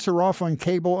 all bets are off on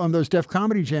cable on those Def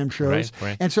Comedy Jam shows.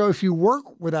 Right. And so if you work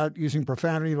without using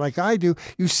profanity like I do,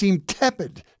 you seem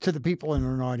tepid to the people in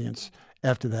an audience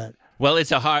after that. Well,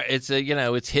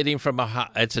 it's hitting from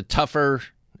it's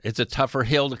a tougher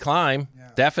hill to climb,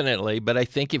 definitely. But I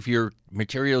think if your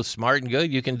material is smart and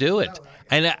good, you can do it.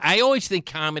 And I always think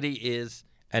comedy is,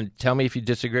 and tell me if you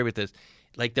disagree with this,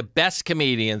 like the best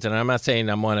comedians, and I'm not saying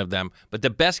I'm one of them, but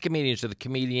the best comedians are the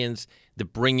comedians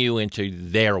that bring you into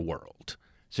their world.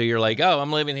 So you're like, oh,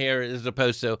 I'm living here, as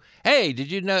opposed to, hey, did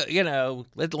you know,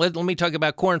 let me talk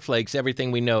about cornflakes,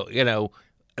 everything we know,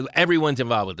 everyone's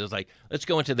involved with it. It's like, let's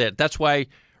go into that. That's why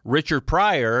Richard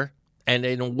Pryor, and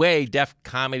in a way, Def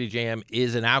Comedy Jam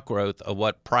is an outgrowth of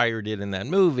what Pryor did in that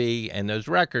movie and those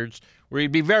records, where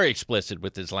he'd be very explicit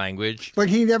with his language. But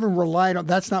he never relied on.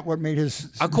 That's not what made his.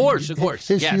 Of course.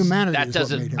 His yes, humanity. That is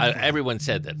doesn't. what made him Everyone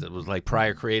said that. It was like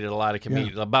Pryor created a lot of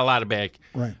comedians, a lot of bad.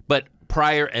 Right. But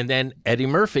Pryor, and then Eddie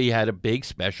Murphy had a big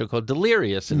special called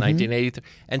Delirious in 1983,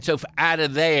 and so out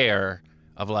of there,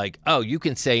 of like, oh, you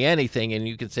can say anything, and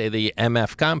you can say the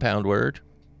MF compound word.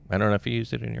 I don't know if you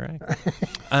used it in your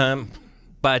act.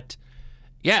 But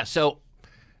yeah, so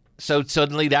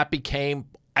suddenly that became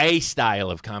a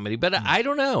style of comedy. But I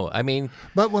don't know. I mean,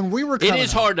 but when we were, it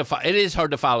is hard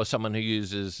to follow someone who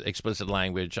uses explicit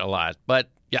language a lot. But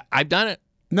yeah, I've done it.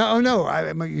 No.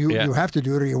 I mean, you have to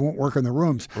do it, or you won't work in the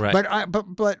rooms. Right.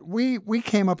 But we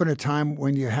came up in a time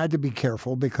when you had to be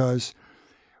careful because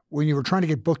when you were trying to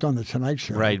get booked on the Tonight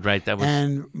Show, right, that was,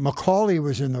 and Macaulay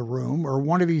was in the room, or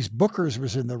one of these bookers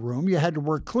was in the room, you had to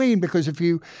work clean because if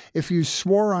you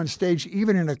swore on stage,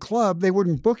 even in a club, they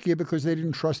wouldn't book you because they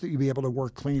didn't trust that you'd be able to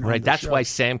work clean. Right. On the That's show. why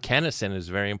Sam Kinison is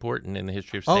very important in the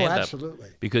history of stand-up. Oh, absolutely.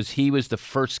 Because he was the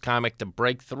first comic to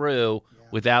break through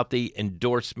without the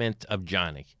endorsement of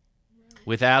Johnny,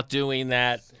 without doing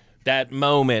that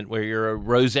moment where you're a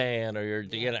Roseanne or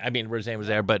Roseanne was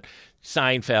there, but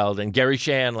Seinfeld and Gary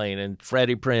Shandling and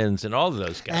Freddie Prinze and all of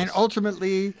those guys. And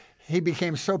ultimately, he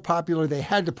became so popular they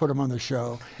had to put him on the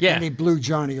show. Yeah. And he blew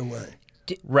Johnny away.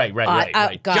 Right. God,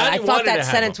 Johnny I thought wanted to that have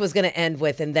sentence him. was going to end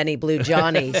with, and then he blew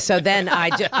Johnny. So then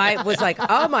I was like,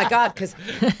 oh my God, because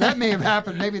That may have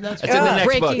happened. Maybe that's It's in the next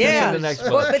breaking book. news. It's in the next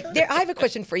book. Well, but I have a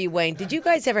question for you, Wayne. Did you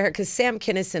guys ever hear? Because Sam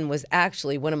Kinison was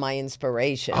actually one of my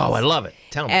inspirations. Oh, I love it.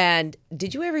 Tell me. And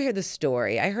did you ever hear the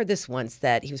story? I heard this once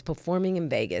that he was performing in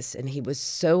Vegas and he was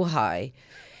so high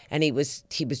and he was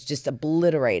just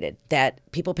obliterated that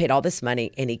people paid all this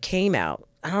money and he came out.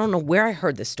 I don't know where I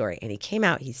heard this story. And he came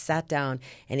out, he sat down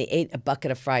and he ate a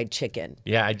bucket of fried chicken.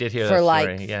 Yeah, I did hear For that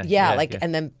like, story. yeah,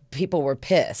 and then people were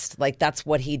pissed. Like that's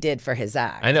what he did for his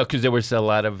act. I know, because there was a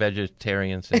lot of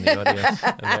vegetarians in the audience.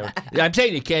 I'm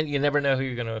saying you never know who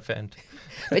you're going to offend.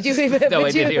 But you, No,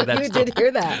 I did hear that you story. did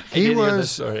hear that. I did hear was-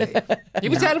 this story. He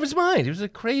was out of his mind. He was a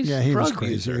crazy Yeah, he was drug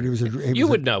crazy. user. He was You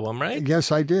would know him, right?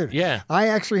 Yes, I did. Yeah. I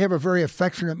actually have a very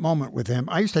affectionate moment with him.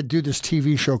 I used to do this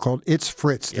TV show called It's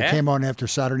Fritz that Yeah. came on after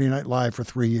Saturday Night Live for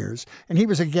 3 years, and he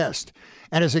was a guest.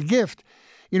 And as a gift,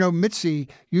 Mitzi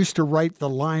used to write the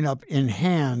lineup in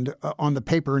hand on the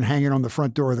paper and hang it on the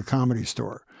front door of the Comedy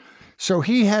Store. So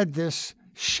he had this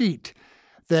sheet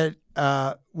that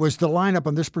was the lineup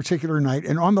on this particular night,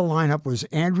 and on the lineup was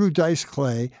Andrew Dice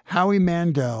Clay, Howie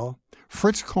Mandel,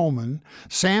 Fritz Coleman,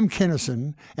 Sam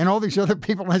Kinison, and all these other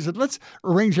people. And I said, let's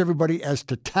arrange everybody as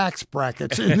to tax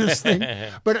brackets in this thing.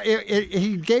 But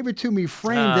he gave it to me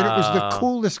framed, and it was the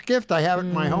coolest gift I have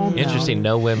in my home now. Interesting.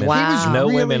 No women. Wow. He was No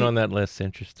really- women on that list.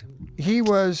 Interesting. He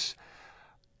was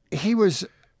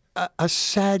a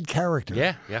sad character.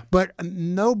 Yeah. But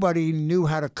nobody knew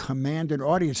how to command an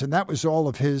audience, and that was all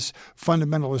of his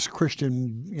fundamentalist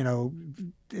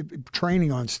Christian,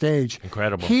 training on stage.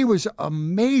 Incredible. He was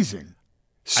amazing.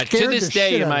 To Scared this the day,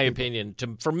 shit in out my of people.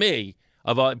 opinion, for me,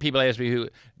 of all people ask me who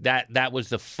that was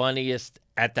the funniest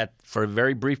at that for a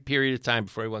very brief period of time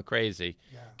before he went crazy.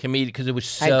 Comedian, because it was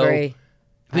so. I agree. It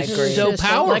was I agree. so Just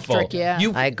powerful. electric, yeah.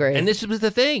 I agree. And this was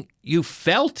the thing. You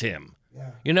felt him.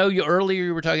 Yeah. Earlier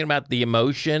you were talking about the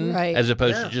emotion Right. as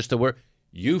opposed to just the word.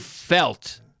 You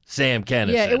felt Sam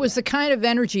Kinison. Yeah, it was the kind of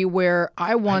energy where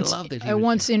I once loved that he was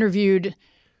once interviewed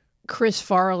Chris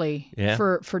Farley Yeah.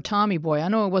 for Tommy Boy. I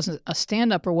know it wasn't a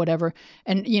stand-up or whatever,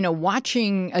 and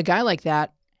watching a guy like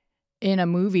that in a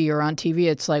movie or on TV,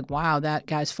 it's like, wow, that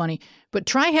guy's funny. But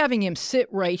try having him sit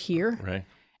right here, right.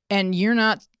 and you're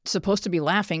not supposed to be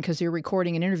laughing because you're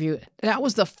recording an interview. That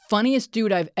was the funniest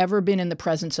dude I've ever been in the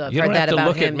presence of. You don't Heard have that to about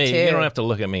look at him, me. too. You don't have to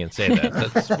look at me and say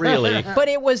that. That's really. But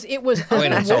it was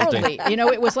insulting.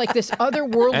 otherworldly. It was like this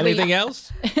otherworldly Anything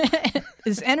else?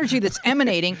 this energy that's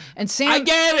emanating. And Sam I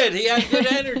get it. He had good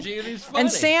energy and he's funny.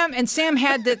 And Sam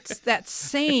had that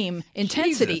same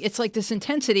intensity. Jesus. It's like this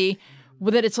intensity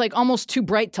that it's like almost too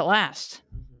bright to last.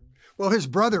 Well, his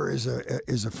brother is a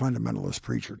fundamentalist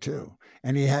preacher too,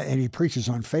 and he preaches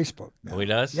on Facebook now. Oh, he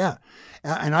does? Yeah,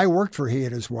 and I worked for he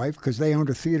and his wife because they owned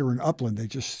a theater in Upland. They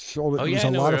just sold it. Oh, It was yeah, I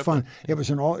a know lot where of fun. It was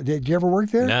an all. Did you ever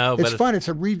work there? No, it's but fun. It's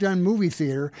a redone movie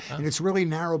theater, and it's really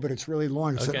narrow, but it's really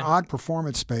long. It's Okay. an odd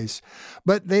performance space.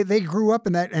 But they grew up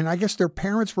in that, and I guess their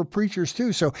parents were preachers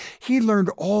too. So he learned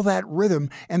all that rhythm,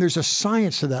 and there's a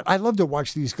science to that. I love to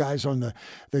watch these guys on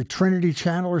the Trinity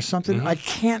Channel or something. Mm-hmm. I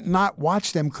can't not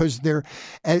watch them because they're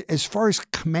as far as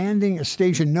commanding a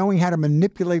stage and knowing how to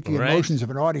manipulate the Right. emotions of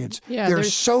an audience. Yeah, they're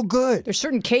there's- so good. There's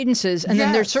certain cadences, and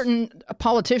then there's Yes. certain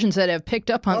politicians that have picked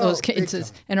up on Oh, those big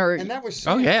cadences time. and are And that was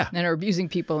Oh, yeah. and are abusing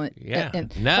people. Yeah.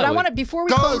 But I want to before we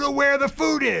Go close. to where the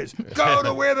food is. Go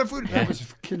to where the food. That was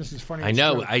Kinnison's funny. I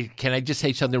know. Can I just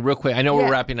say something real quick? I know Yeah.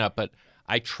 we're wrapping up, but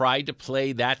I tried to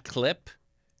play that clip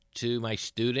to my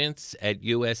students at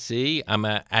USC. I'm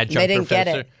an adjunct They didn't get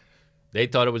professor. it. They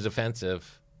thought it was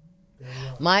offensive.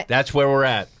 My That's where we're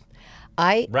at.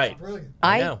 I Right.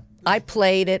 I know. I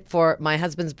played it for my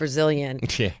husband's Brazilian,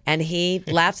 Yeah. and he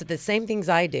laughs at the same things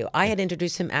I do. I had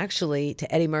introduced him actually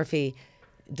to Eddie Murphy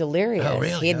Delirious. Oh,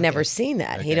 really? He had Okay. never seen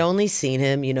that. He'd only seen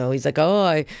him, he's like, oh,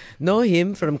 I know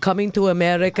him from Coming to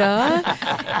America.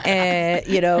 and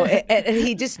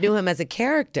he just knew him as a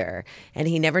character. And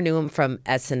he never knew him from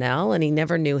SNL, and he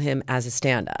never knew him as a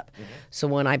stand-up. So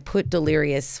when I put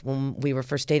Delirious, when we were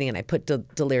first dating, and I put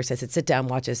Delirious, I said, sit down,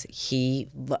 watch this. He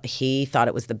thought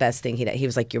it was the best thing he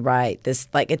was like, you're right. This,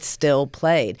 like, it's still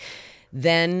played.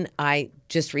 Then I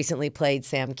just recently played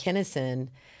Sam Kinison,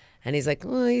 and he's like,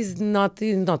 oh, he's not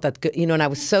that good, And I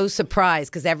was so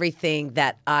surprised because everything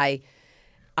that I've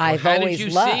How always did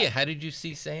you loved. see it? How did you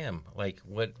see Sam? Like,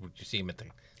 what would you see him at the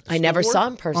I never saw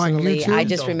him personally. YouTube? I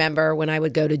just remember when I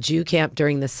would go to Jew camp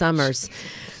during the summers.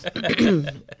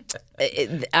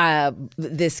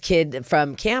 This kid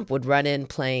from camp would run in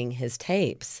playing his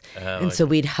tapes. And so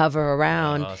we'd hover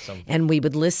around and we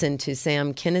would listen to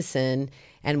Sam Kinison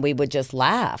and we would just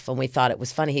laugh. And we thought it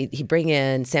was funny. He'd bring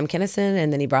in Sam Kinison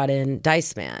and then he brought in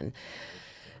Dice Man.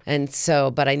 And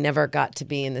so, but I never got to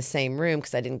be in the same room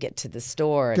because I didn't get to the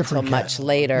store Different until cat. much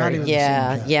later. Not even the same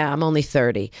cat. Yeah, I'm only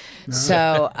 30.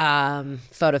 So,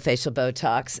 photofacial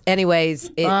Botox.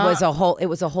 Anyways, it was a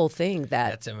whole thing that,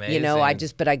 That's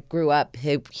amazing. but I grew up,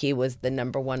 he was the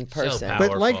number one person. powerful.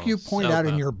 But like you point So out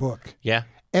in powerful. your book, Yeah.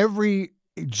 every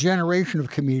generation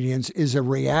of comedians is a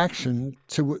reaction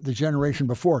to the generation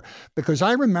before. Because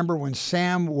I remember when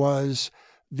Sam was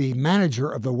the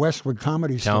manager of the Westwood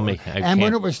Comedy Store. Tell me, I and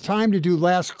when can't- it was time to do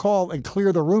last call and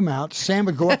clear the room out, Sam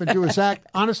would go up and do his act,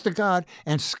 honest to God,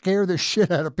 and scare the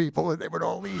shit out of people, and they would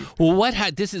all leave. Well,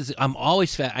 I'm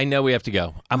always, I know we have to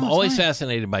go. I'm always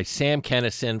fascinated by Sam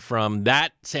Kinison, from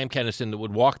that Sam Kinison that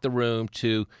would walk the room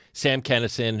to Sam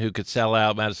Kinison who could sell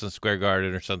out Madison Square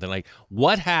Garden or something. Like,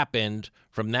 what happened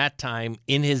from that time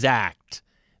in his act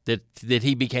that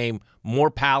he became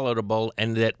more palatable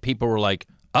and that people were like,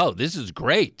 oh, this is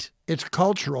great. It's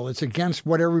cultural. It's against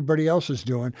what everybody else is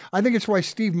doing. I think it's why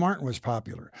Steve Martin was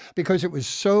popular, because it was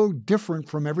so different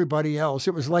from everybody else.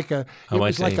 It was like a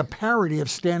parody of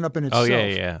stand-up in itself. Oh,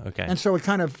 yeah, okay. And so it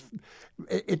kind of,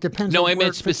 it depends No, on I where meant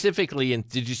it fits. specifically, and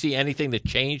did you see anything that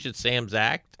changed at Sam's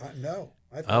act? No.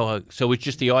 So it's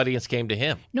just the audience came to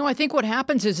him. No, I think what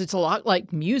happens is it's a lot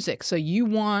like music. So you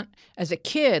want, as a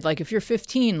kid, like if you're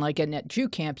 15, like at Jew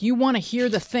camp, you want to hear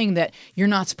the thing that you're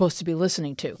not supposed to be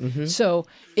listening to. So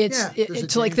it's Yeah, there's a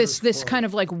it's like this dangerous kind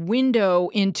of like window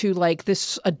into like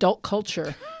this adult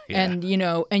culture, and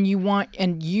and you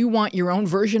want your own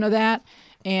version of that.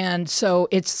 And so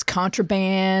it's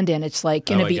contraband, and it's like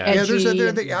going to be yeah. edgy.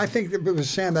 Yeah, I think that with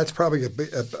Sam, that's probably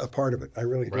a part of it. I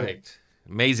really do.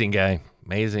 Amazing guy.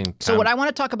 Amazing. So what I want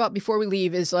to talk about before we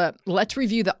leave is let's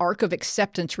review the arc of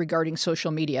acceptance regarding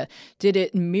social media. Did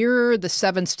it mirror the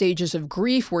 7 stages of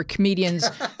grief where comedians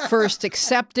first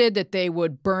accepted that they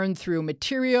would burn through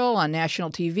material on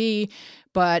national TV,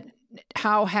 but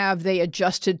how have they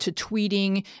adjusted to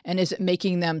tweeting, and is it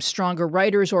making them stronger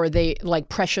writers, or are they like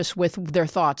precious with their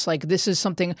thoughts? Like, this is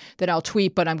something that I'll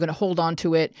tweet, but I'm going to hold on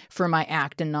to it for my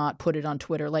act and not put it on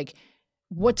Twitter. Like,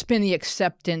 what's been the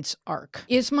acceptance arc?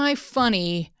 Is my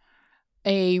funny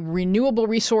a renewable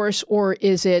resource, or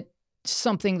is it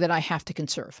something that I have to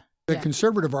conserve? The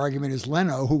conservative argument is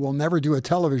Leno, who will never do a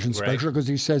television special because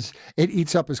he says it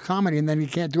eats up his comedy and then he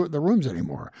can't do it in the rooms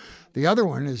anymore. The other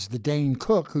one is the Dane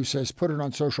Cook, who says put it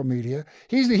on social media.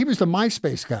 He was the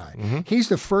MySpace guy. He's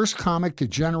the first comic to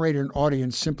generate an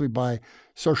audience simply by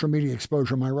social media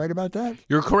exposure. Am I right about that?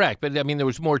 You're correct, but I mean, there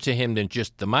was more to him than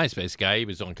just the MySpace guy. He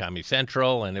was on Comedy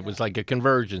Central, and it was like a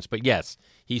convergence. But yes,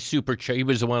 he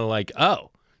was the one like,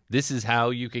 oh, this is how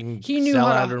you can sell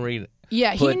out and read it.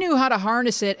 Yeah, he knew how to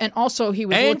harness it, and also he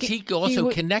was And looking, he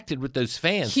also connected with those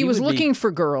fans. He was would be- looking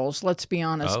for girls, let's be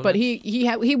honest, Oh, but he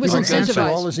was He would answer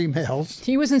all incentivized. his emails.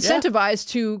 He was incentivized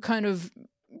to kind of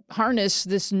harness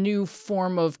this new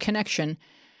form of connection.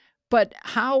 But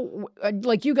how,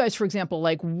 like you guys, for example,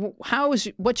 like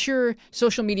what's your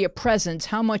social media presence?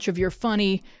 How much of your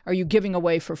funny are you giving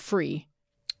away for free?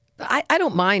 I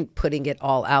don't mind putting it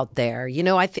all out there. You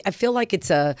know, I feel like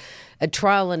it's a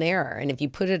trial and error. And if you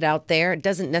put it out there, it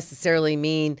doesn't necessarily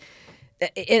mean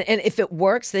and if it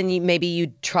works, then maybe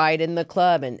you try it in the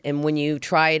club. And when you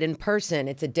try it in person,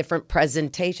 it's a different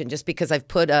presentation. Just because I've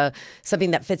put something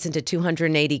that fits into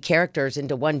 280 characters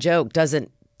into one joke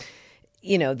doesn't,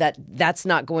 that's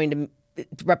not going to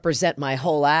represent my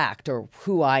whole act or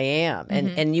who I am.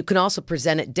 And you can also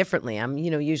present it differently. I'm,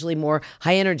 usually more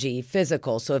high energy,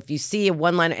 physical. So if you see a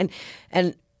one-liner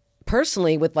and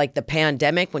personally with like the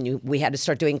pandemic, when we had to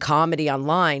start doing comedy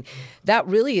online, that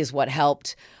really is what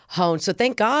helped hone. So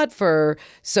thank God for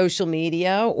social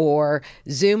media or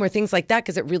Zoom or things like that,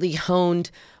 because it really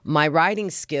honed my writing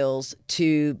skills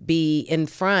to be in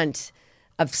front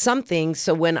of something.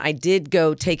 So when I did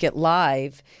go take it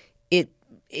live,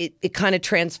 it kind of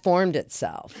transformed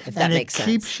itself, if that makes sense.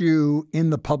 And it keeps you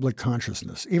in the public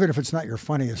consciousness, even if it's not your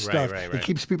funniest stuff. Right. It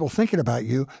keeps people thinking about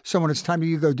you. So when it's time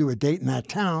you go do a date in that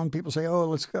town, people say, oh,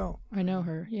 let's go. I know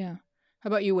her, yeah. How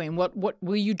about you, Wayne? What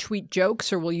will you tweet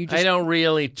jokes, or will you just... I don't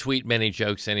really tweet many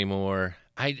jokes anymore.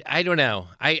 I don't know.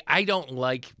 I don't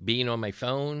like being on my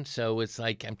phone, so it's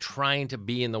like I'm trying to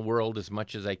be in the world as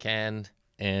much as I can.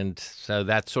 And so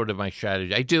that's sort of my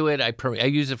strategy. I do it. I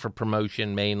use it for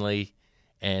promotion mainly.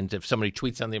 And if somebody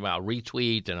tweets something, I'll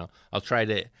retweet, and I'll try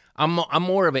to. I'm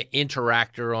more of an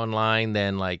interactor online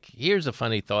than like, here's a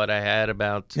funny thought I had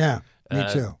about. Yeah, me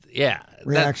too. Yeah,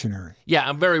 Reactionary.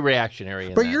 I'm very reactionary.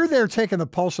 In But that. you're there taking the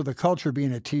pulse of the culture,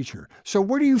 being a teacher. So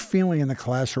what are you feeling in the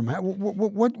classroom?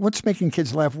 What's making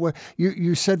kids laugh?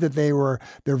 You said that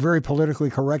they're very politically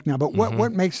correct now, but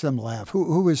what makes them laugh?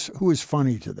 Who is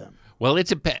funny to them? Well, it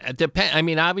depends. I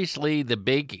mean, obviously, the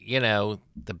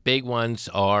big ones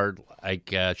are like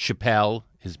Chappelle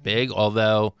is big,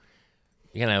 although,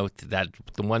 that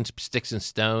the one Sticks and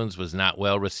Stones was not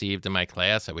well received in my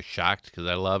class. I was shocked because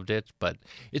I loved it. But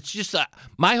it's just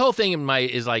my whole thing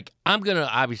is like, I'm going to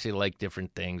obviously like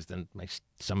different things than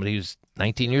somebody who's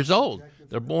 19 years old.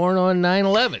 They're born on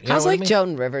 9/11. How's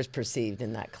Joan Rivers perceived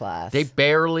in that class? They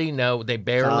barely know. They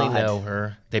barely know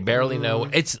her. They barely know.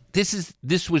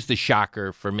 This was the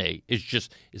shocker for me.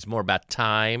 It's more about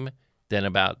time than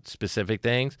about specific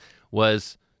things.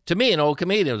 To me, an old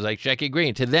comedian was like Shecky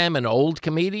Green. To them, an old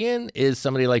comedian is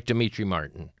somebody like Demetri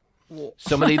Martin,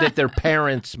 somebody that their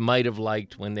parents might have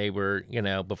liked when they were,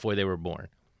 before they were born.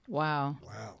 Wow.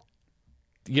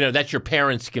 That's your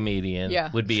parents' comedian.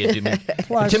 Yeah. Would be a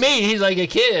to me, he's like a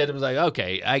kid. It was like,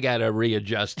 okay, I got to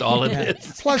readjust all of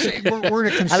this. Plus, we're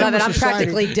in a consumer I love it. I'm society.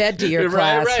 practically dead to your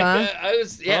class,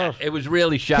 huh? It was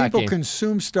really shocking. People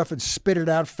consume stuff and spit it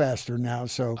out faster now.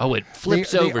 So it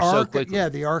flips over so quickly. Yeah,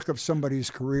 the arc of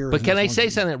somebody's career. But can I say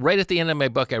something? Right at the end of my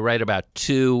book, I write about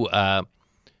two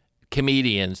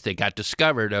comedians that got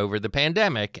discovered over the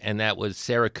pandemic, and that was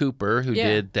Sarah Cooper, who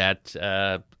did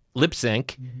that lip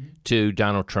sync to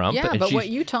Donald Trump. Yeah, and but what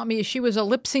you taught me is she was a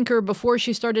lip syncer before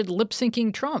she started lip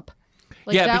syncing Trump.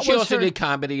 But she also did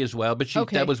comedy as well. But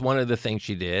that was one of the things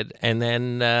she did. And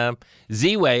then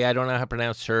Z-Way, I don't know how to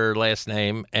pronounce her last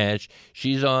name, and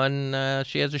she's on.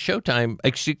 She has a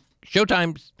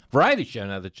Showtime's variety show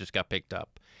now that just got picked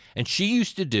up, and she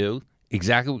used to do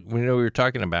exactly what we were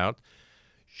talking about.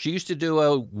 She used to do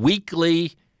a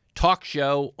weekly talk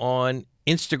show on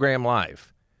Instagram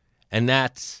Live, and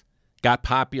that's got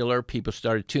popular. People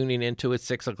started tuning into it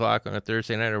 6 o'clock on a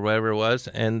Thursday night or whatever it was,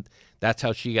 and that's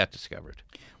how she got discovered.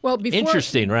 Well,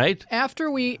 interesting, right?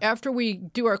 After we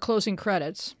do our closing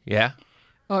credits. Yeah.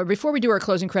 Before we do our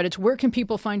closing credits, where can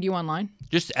people find you online?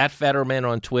 Just at Fetterman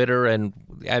on Twitter and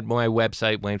at my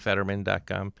website,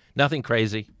 WayneFetterman.com. Nothing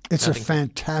crazy. It's a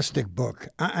fantastic book.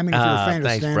 I mean, if you're a fan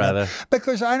of stand-up, brother.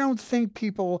 Because I don't think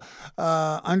people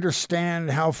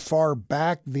understand how far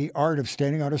back the art of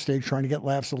standing on a stage trying to get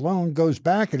laughs alone goes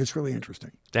back, and it's really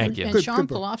interesting. Thank you. And Sean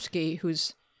Polofsky,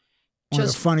 who's one of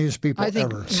the funniest people I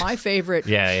think ever. My favorite.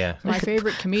 Yeah. My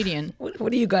favorite comedian.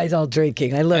 What are you guys all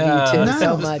drinking? I love you two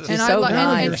so much. You're so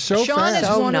nice. You're so Sean fast.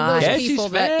 is one of those she's people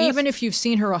that fast. even if you've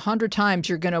seen her 100 times,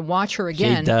 you're going to watch her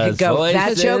again. She does Go, voices.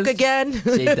 that joke again?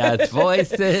 She does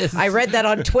voices. I read that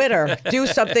on Twitter. Do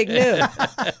something new.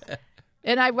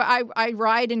 And I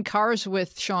ride in cars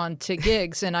with Sean to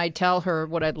gigs, and I tell her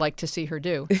what I'd like to see her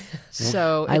do.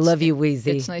 So I love you,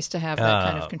 Wheezy. It's nice to have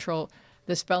that kind of control.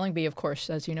 The spelling bee, of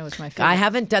course, as you know, is my favorite. I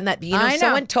haven't done that. But I know.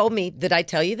 Someone told me, did I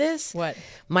tell you this? What?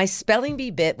 My spelling bee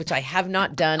bit, which I have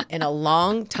not done in a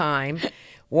long time.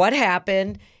 What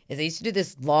happened is I used to do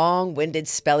this long-winded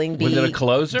spelling bee Was it a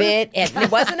closer? bit. And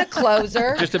it wasn't a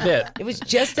closer. Just a bit. It was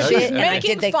just a bit. And I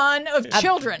Making did the, fun of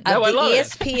children. No, I the love it.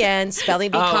 ESPN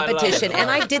spelling bee I love it. competition.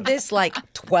 And I did this like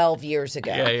 12 years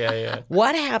ago. Yeah.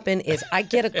 What happened is I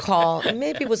get a call, and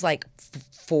maybe it was like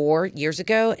 4 years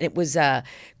ago, and it was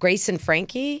Grace and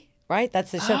Frankie. Right?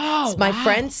 That's the show. Oh, So my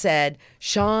friend said,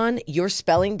 Sean, your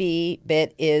spelling bee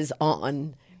bit is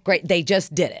on. Great. They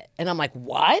just did it. And I'm like,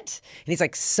 what? And he's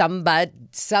like,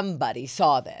 somebody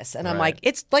saw this. And I'm like,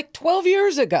 it's like 12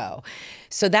 years ago.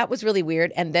 So that was really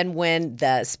weird. And then when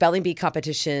the spelling bee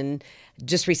competition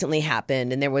just recently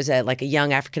happened, and there was a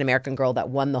young African-American girl that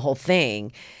won the whole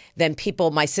thing, then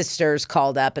my sisters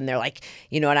called up, and they're like,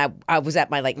 and I was at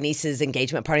my niece's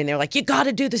engagement party, and they're like, you got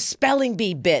to do the spelling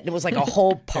bee bit. And it was like a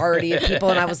whole party of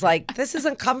people. And I was like, this is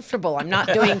uncomfortable. I'm not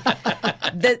doing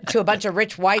to a bunch of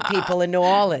rich white people in New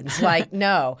Orleans. Like,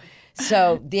 no.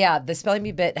 So yeah, the spelling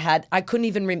bee bit I couldn't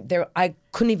even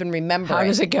remember. How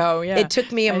does it go? Yeah. It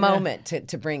took me a moment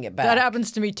to bring it back. That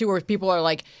happens to me too, where people are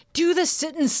like, do the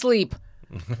sit and sleep.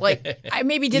 Like, I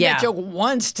maybe did Yeah. that joke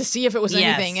once to see if it was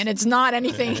Yes. anything, and it's not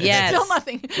anything. Yes. It's still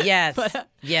nothing. Yes. But,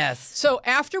 yes. so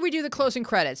after we do the closing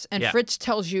credits and Yeah. Fritz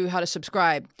tells you how to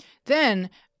subscribe, then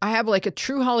I have a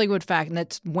true Hollywood fact, and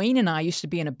that's Wayne and I used to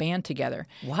be in a band together.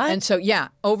 What? And so,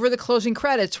 over the closing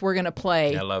credits, we're going to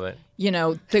play, I love it.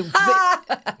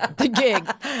 the gig.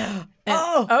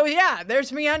 Oh yeah,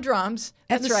 there's me on drums.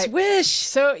 And That's the right. swish.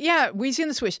 So yeah, we seen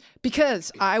the swish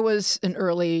because I was an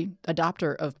early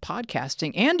adopter of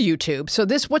podcasting and YouTube. So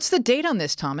what's the date on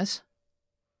this, Thomas?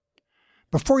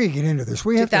 Before you get into this,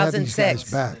 we have to have these guys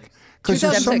 2006. back. Because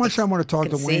there's so 2006. much I want to talk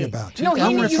to Can Wayne see. about. No, I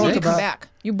you want need talk to come about- back.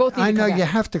 You both need I to know come you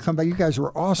back. have to come back. You guys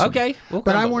were awesome. Okay, we'll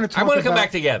But come I back. want to I talk want to come about-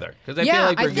 back together because I Yeah, feel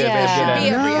like I we're think good. that should be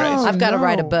at every it, race. right? I've got to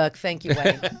write a no. book. Thank you,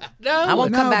 Wayne. No, I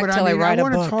won't come back but till I write a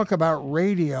want to book. talk about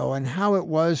radio and how it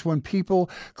was when people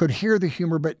could hear the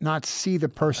humor but not see the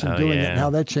person doing it, yeah. and how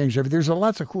that changed everything. There's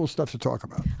lots of cool stuff to talk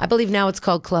about. I believe now it's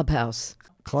called Clubhouse.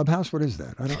 Clubhouse, what is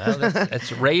that? I don't. No,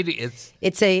 that's radio.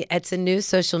 It's a new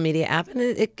social media app, and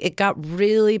it got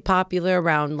really popular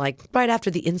around like right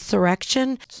after the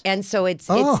insurrection, and so it's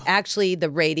actually the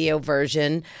radio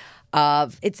version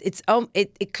of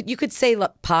you could say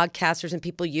podcasters and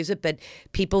people use it, but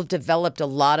people have developed a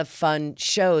lot of fun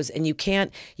shows, and you can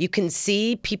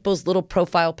see people's little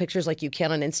profile pictures like you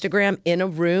can on Instagram in a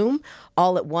room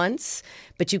all at once,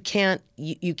 but you can't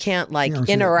like it's not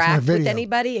interact with video.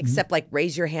 anybody except like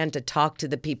raise your hand to talk to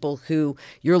the people who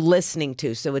you're listening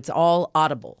to. So it's all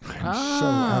audible. I'm so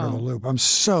out of the loop. I'm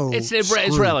so. It's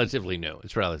screwed. relatively new.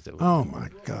 It's relatively. Oh my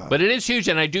god! But it is huge,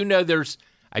 and I do know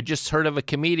I just heard of a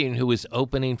comedian who was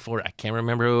opening for, I can't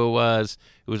remember who it was,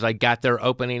 who was like got their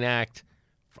opening act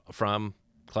from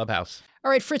Clubhouse. All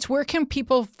right, Fritz, where can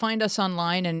people find us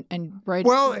online and write?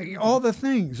 Well, all the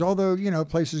things, all the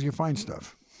places you find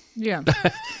stuff. Yeah.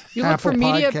 You look for Apple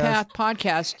Media Podcast. Path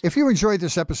Podcast. If you enjoyed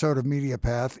this episode of Media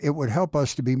Path, it would help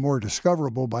us to be more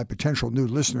discoverable by potential new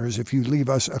listeners if you leave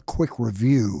us a quick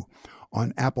review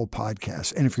on Apple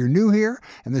Podcasts. And if you're new here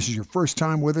and this is your first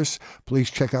time with us, please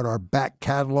check out our back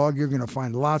catalog. You're going to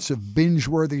find lots of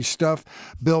binge-worthy stuff.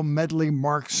 Bill Medley,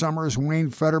 Mark Summers, Wayne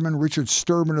Fetterman, Richard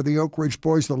Sturman of the Oak Ridge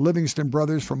Boys, the Livingston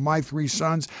Brothers from My Three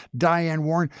Sons, Diane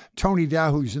Warren, Tony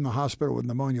Dow, who's in the hospital with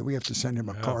pneumonia. We have to send him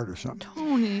a card or something.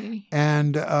 Tony.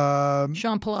 And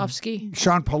Sean Polofsky.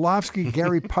 Sean Polofsky,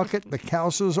 Gary Puckett, the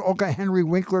Calsos, Olga Henry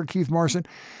Winkler, Keith Morrison,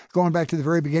 going back to the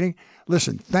very beginning.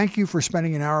 Listen, thank you for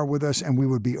spending an hour with us, and we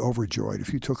would be overjoyed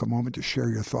if you took a moment to share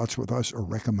your thoughts with us or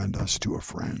recommend us to a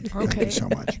friend. Thank you so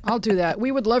much. I'll do that.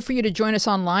 We would love for you to join us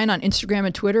online on Instagram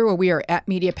and Twitter, where we are at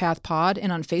Media Path Pod, and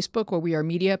on Facebook, where we are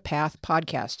Media Path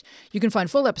Podcast. You can find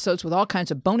full episodes with all kinds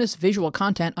of bonus visual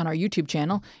content on our YouTube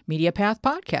channel, Media Path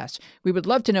Podcast. We would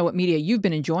love to know what media you've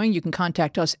been enjoying. You can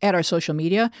contact us at our social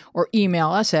media or email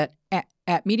us at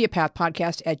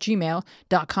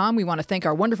mediapathpodcast@gmail.com. We want to thank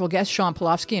our wonderful guests, Sean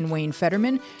Polofsky and Wayne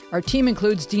Fetterman. Our team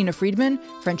includes Dina Friedman,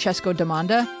 Francesco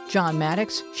Damanda, John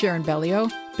Maddox, Sharon Bellio,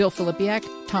 Bill Filipiak,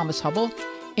 Thomas Hubble,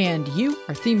 and you.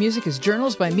 Our theme music is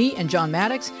Journals by me and John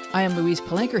Maddox. I am Louise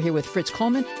Palenker here with Fritz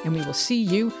Coleman, and we will see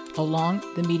you along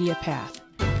the media path.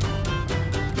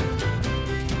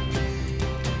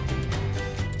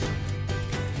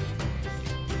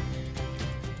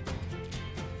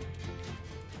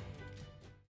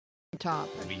 Top.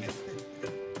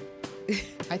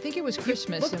 I think it was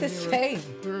Christmas. look and the same.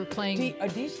 We were playing.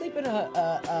 Do you sleep in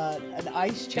an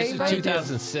ice This chamber? is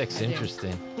 2006. I do.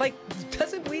 Interesting. Like,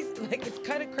 doesn't we? Like, it's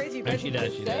kind of crazy. You No, guys she look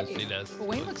does. the She does. same. She does. Well,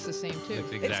 Wayne looks the same too.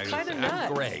 Looks exactly kinda the same. nuts.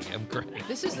 I'm gray. I'm gray.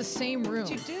 This is the same room.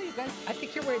 What you do? You guys? I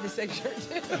think you're wearing the same shirt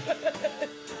too. You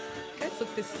guys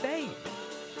look the same.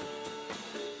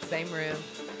 Same room.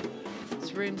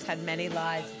 This room's had many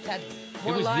lives. It's had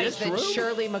more was lives this than room?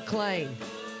 Shirley MacLaine.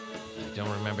 I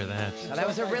don't remember that. Well, that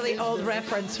was a really old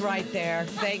reference right there.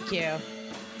 Thank you.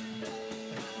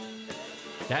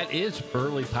 That is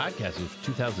early podcast. It was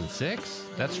 2006.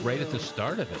 That's right at the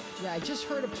start of it. Yeah, I just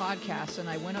heard a podcast and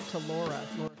I went up to Laura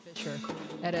Fisher,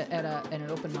 at an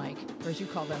open mic, or as you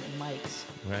call them, mics.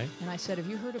 Right? And I said, "Have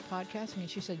you heard a podcast?" And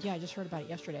she said, "Yeah, I just heard about it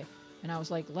yesterday." And I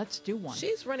was like, "Let's do one."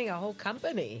 She's running a whole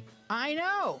company. I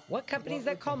know. What company is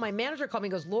that called? My manager called me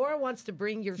and goes, Laura wants to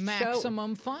bring your show.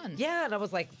 Maximum Fun. Yeah, and I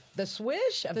was like, the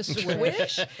Swish? The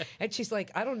Swish? And she's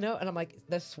like, I don't know. And I'm like,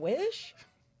 the Swish?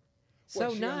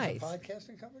 So nice.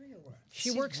 podcasting company or what?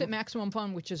 She works at Maximum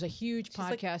Fun, which is a huge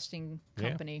like- podcasting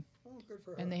company, Oh, good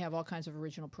for her. and they have all kinds of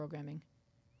original programming.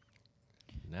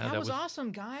 No, That was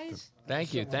awesome, guys.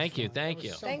 Thank you. Thank you. Thank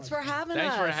you. Thanks for having us.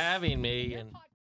 Thanks for having me. And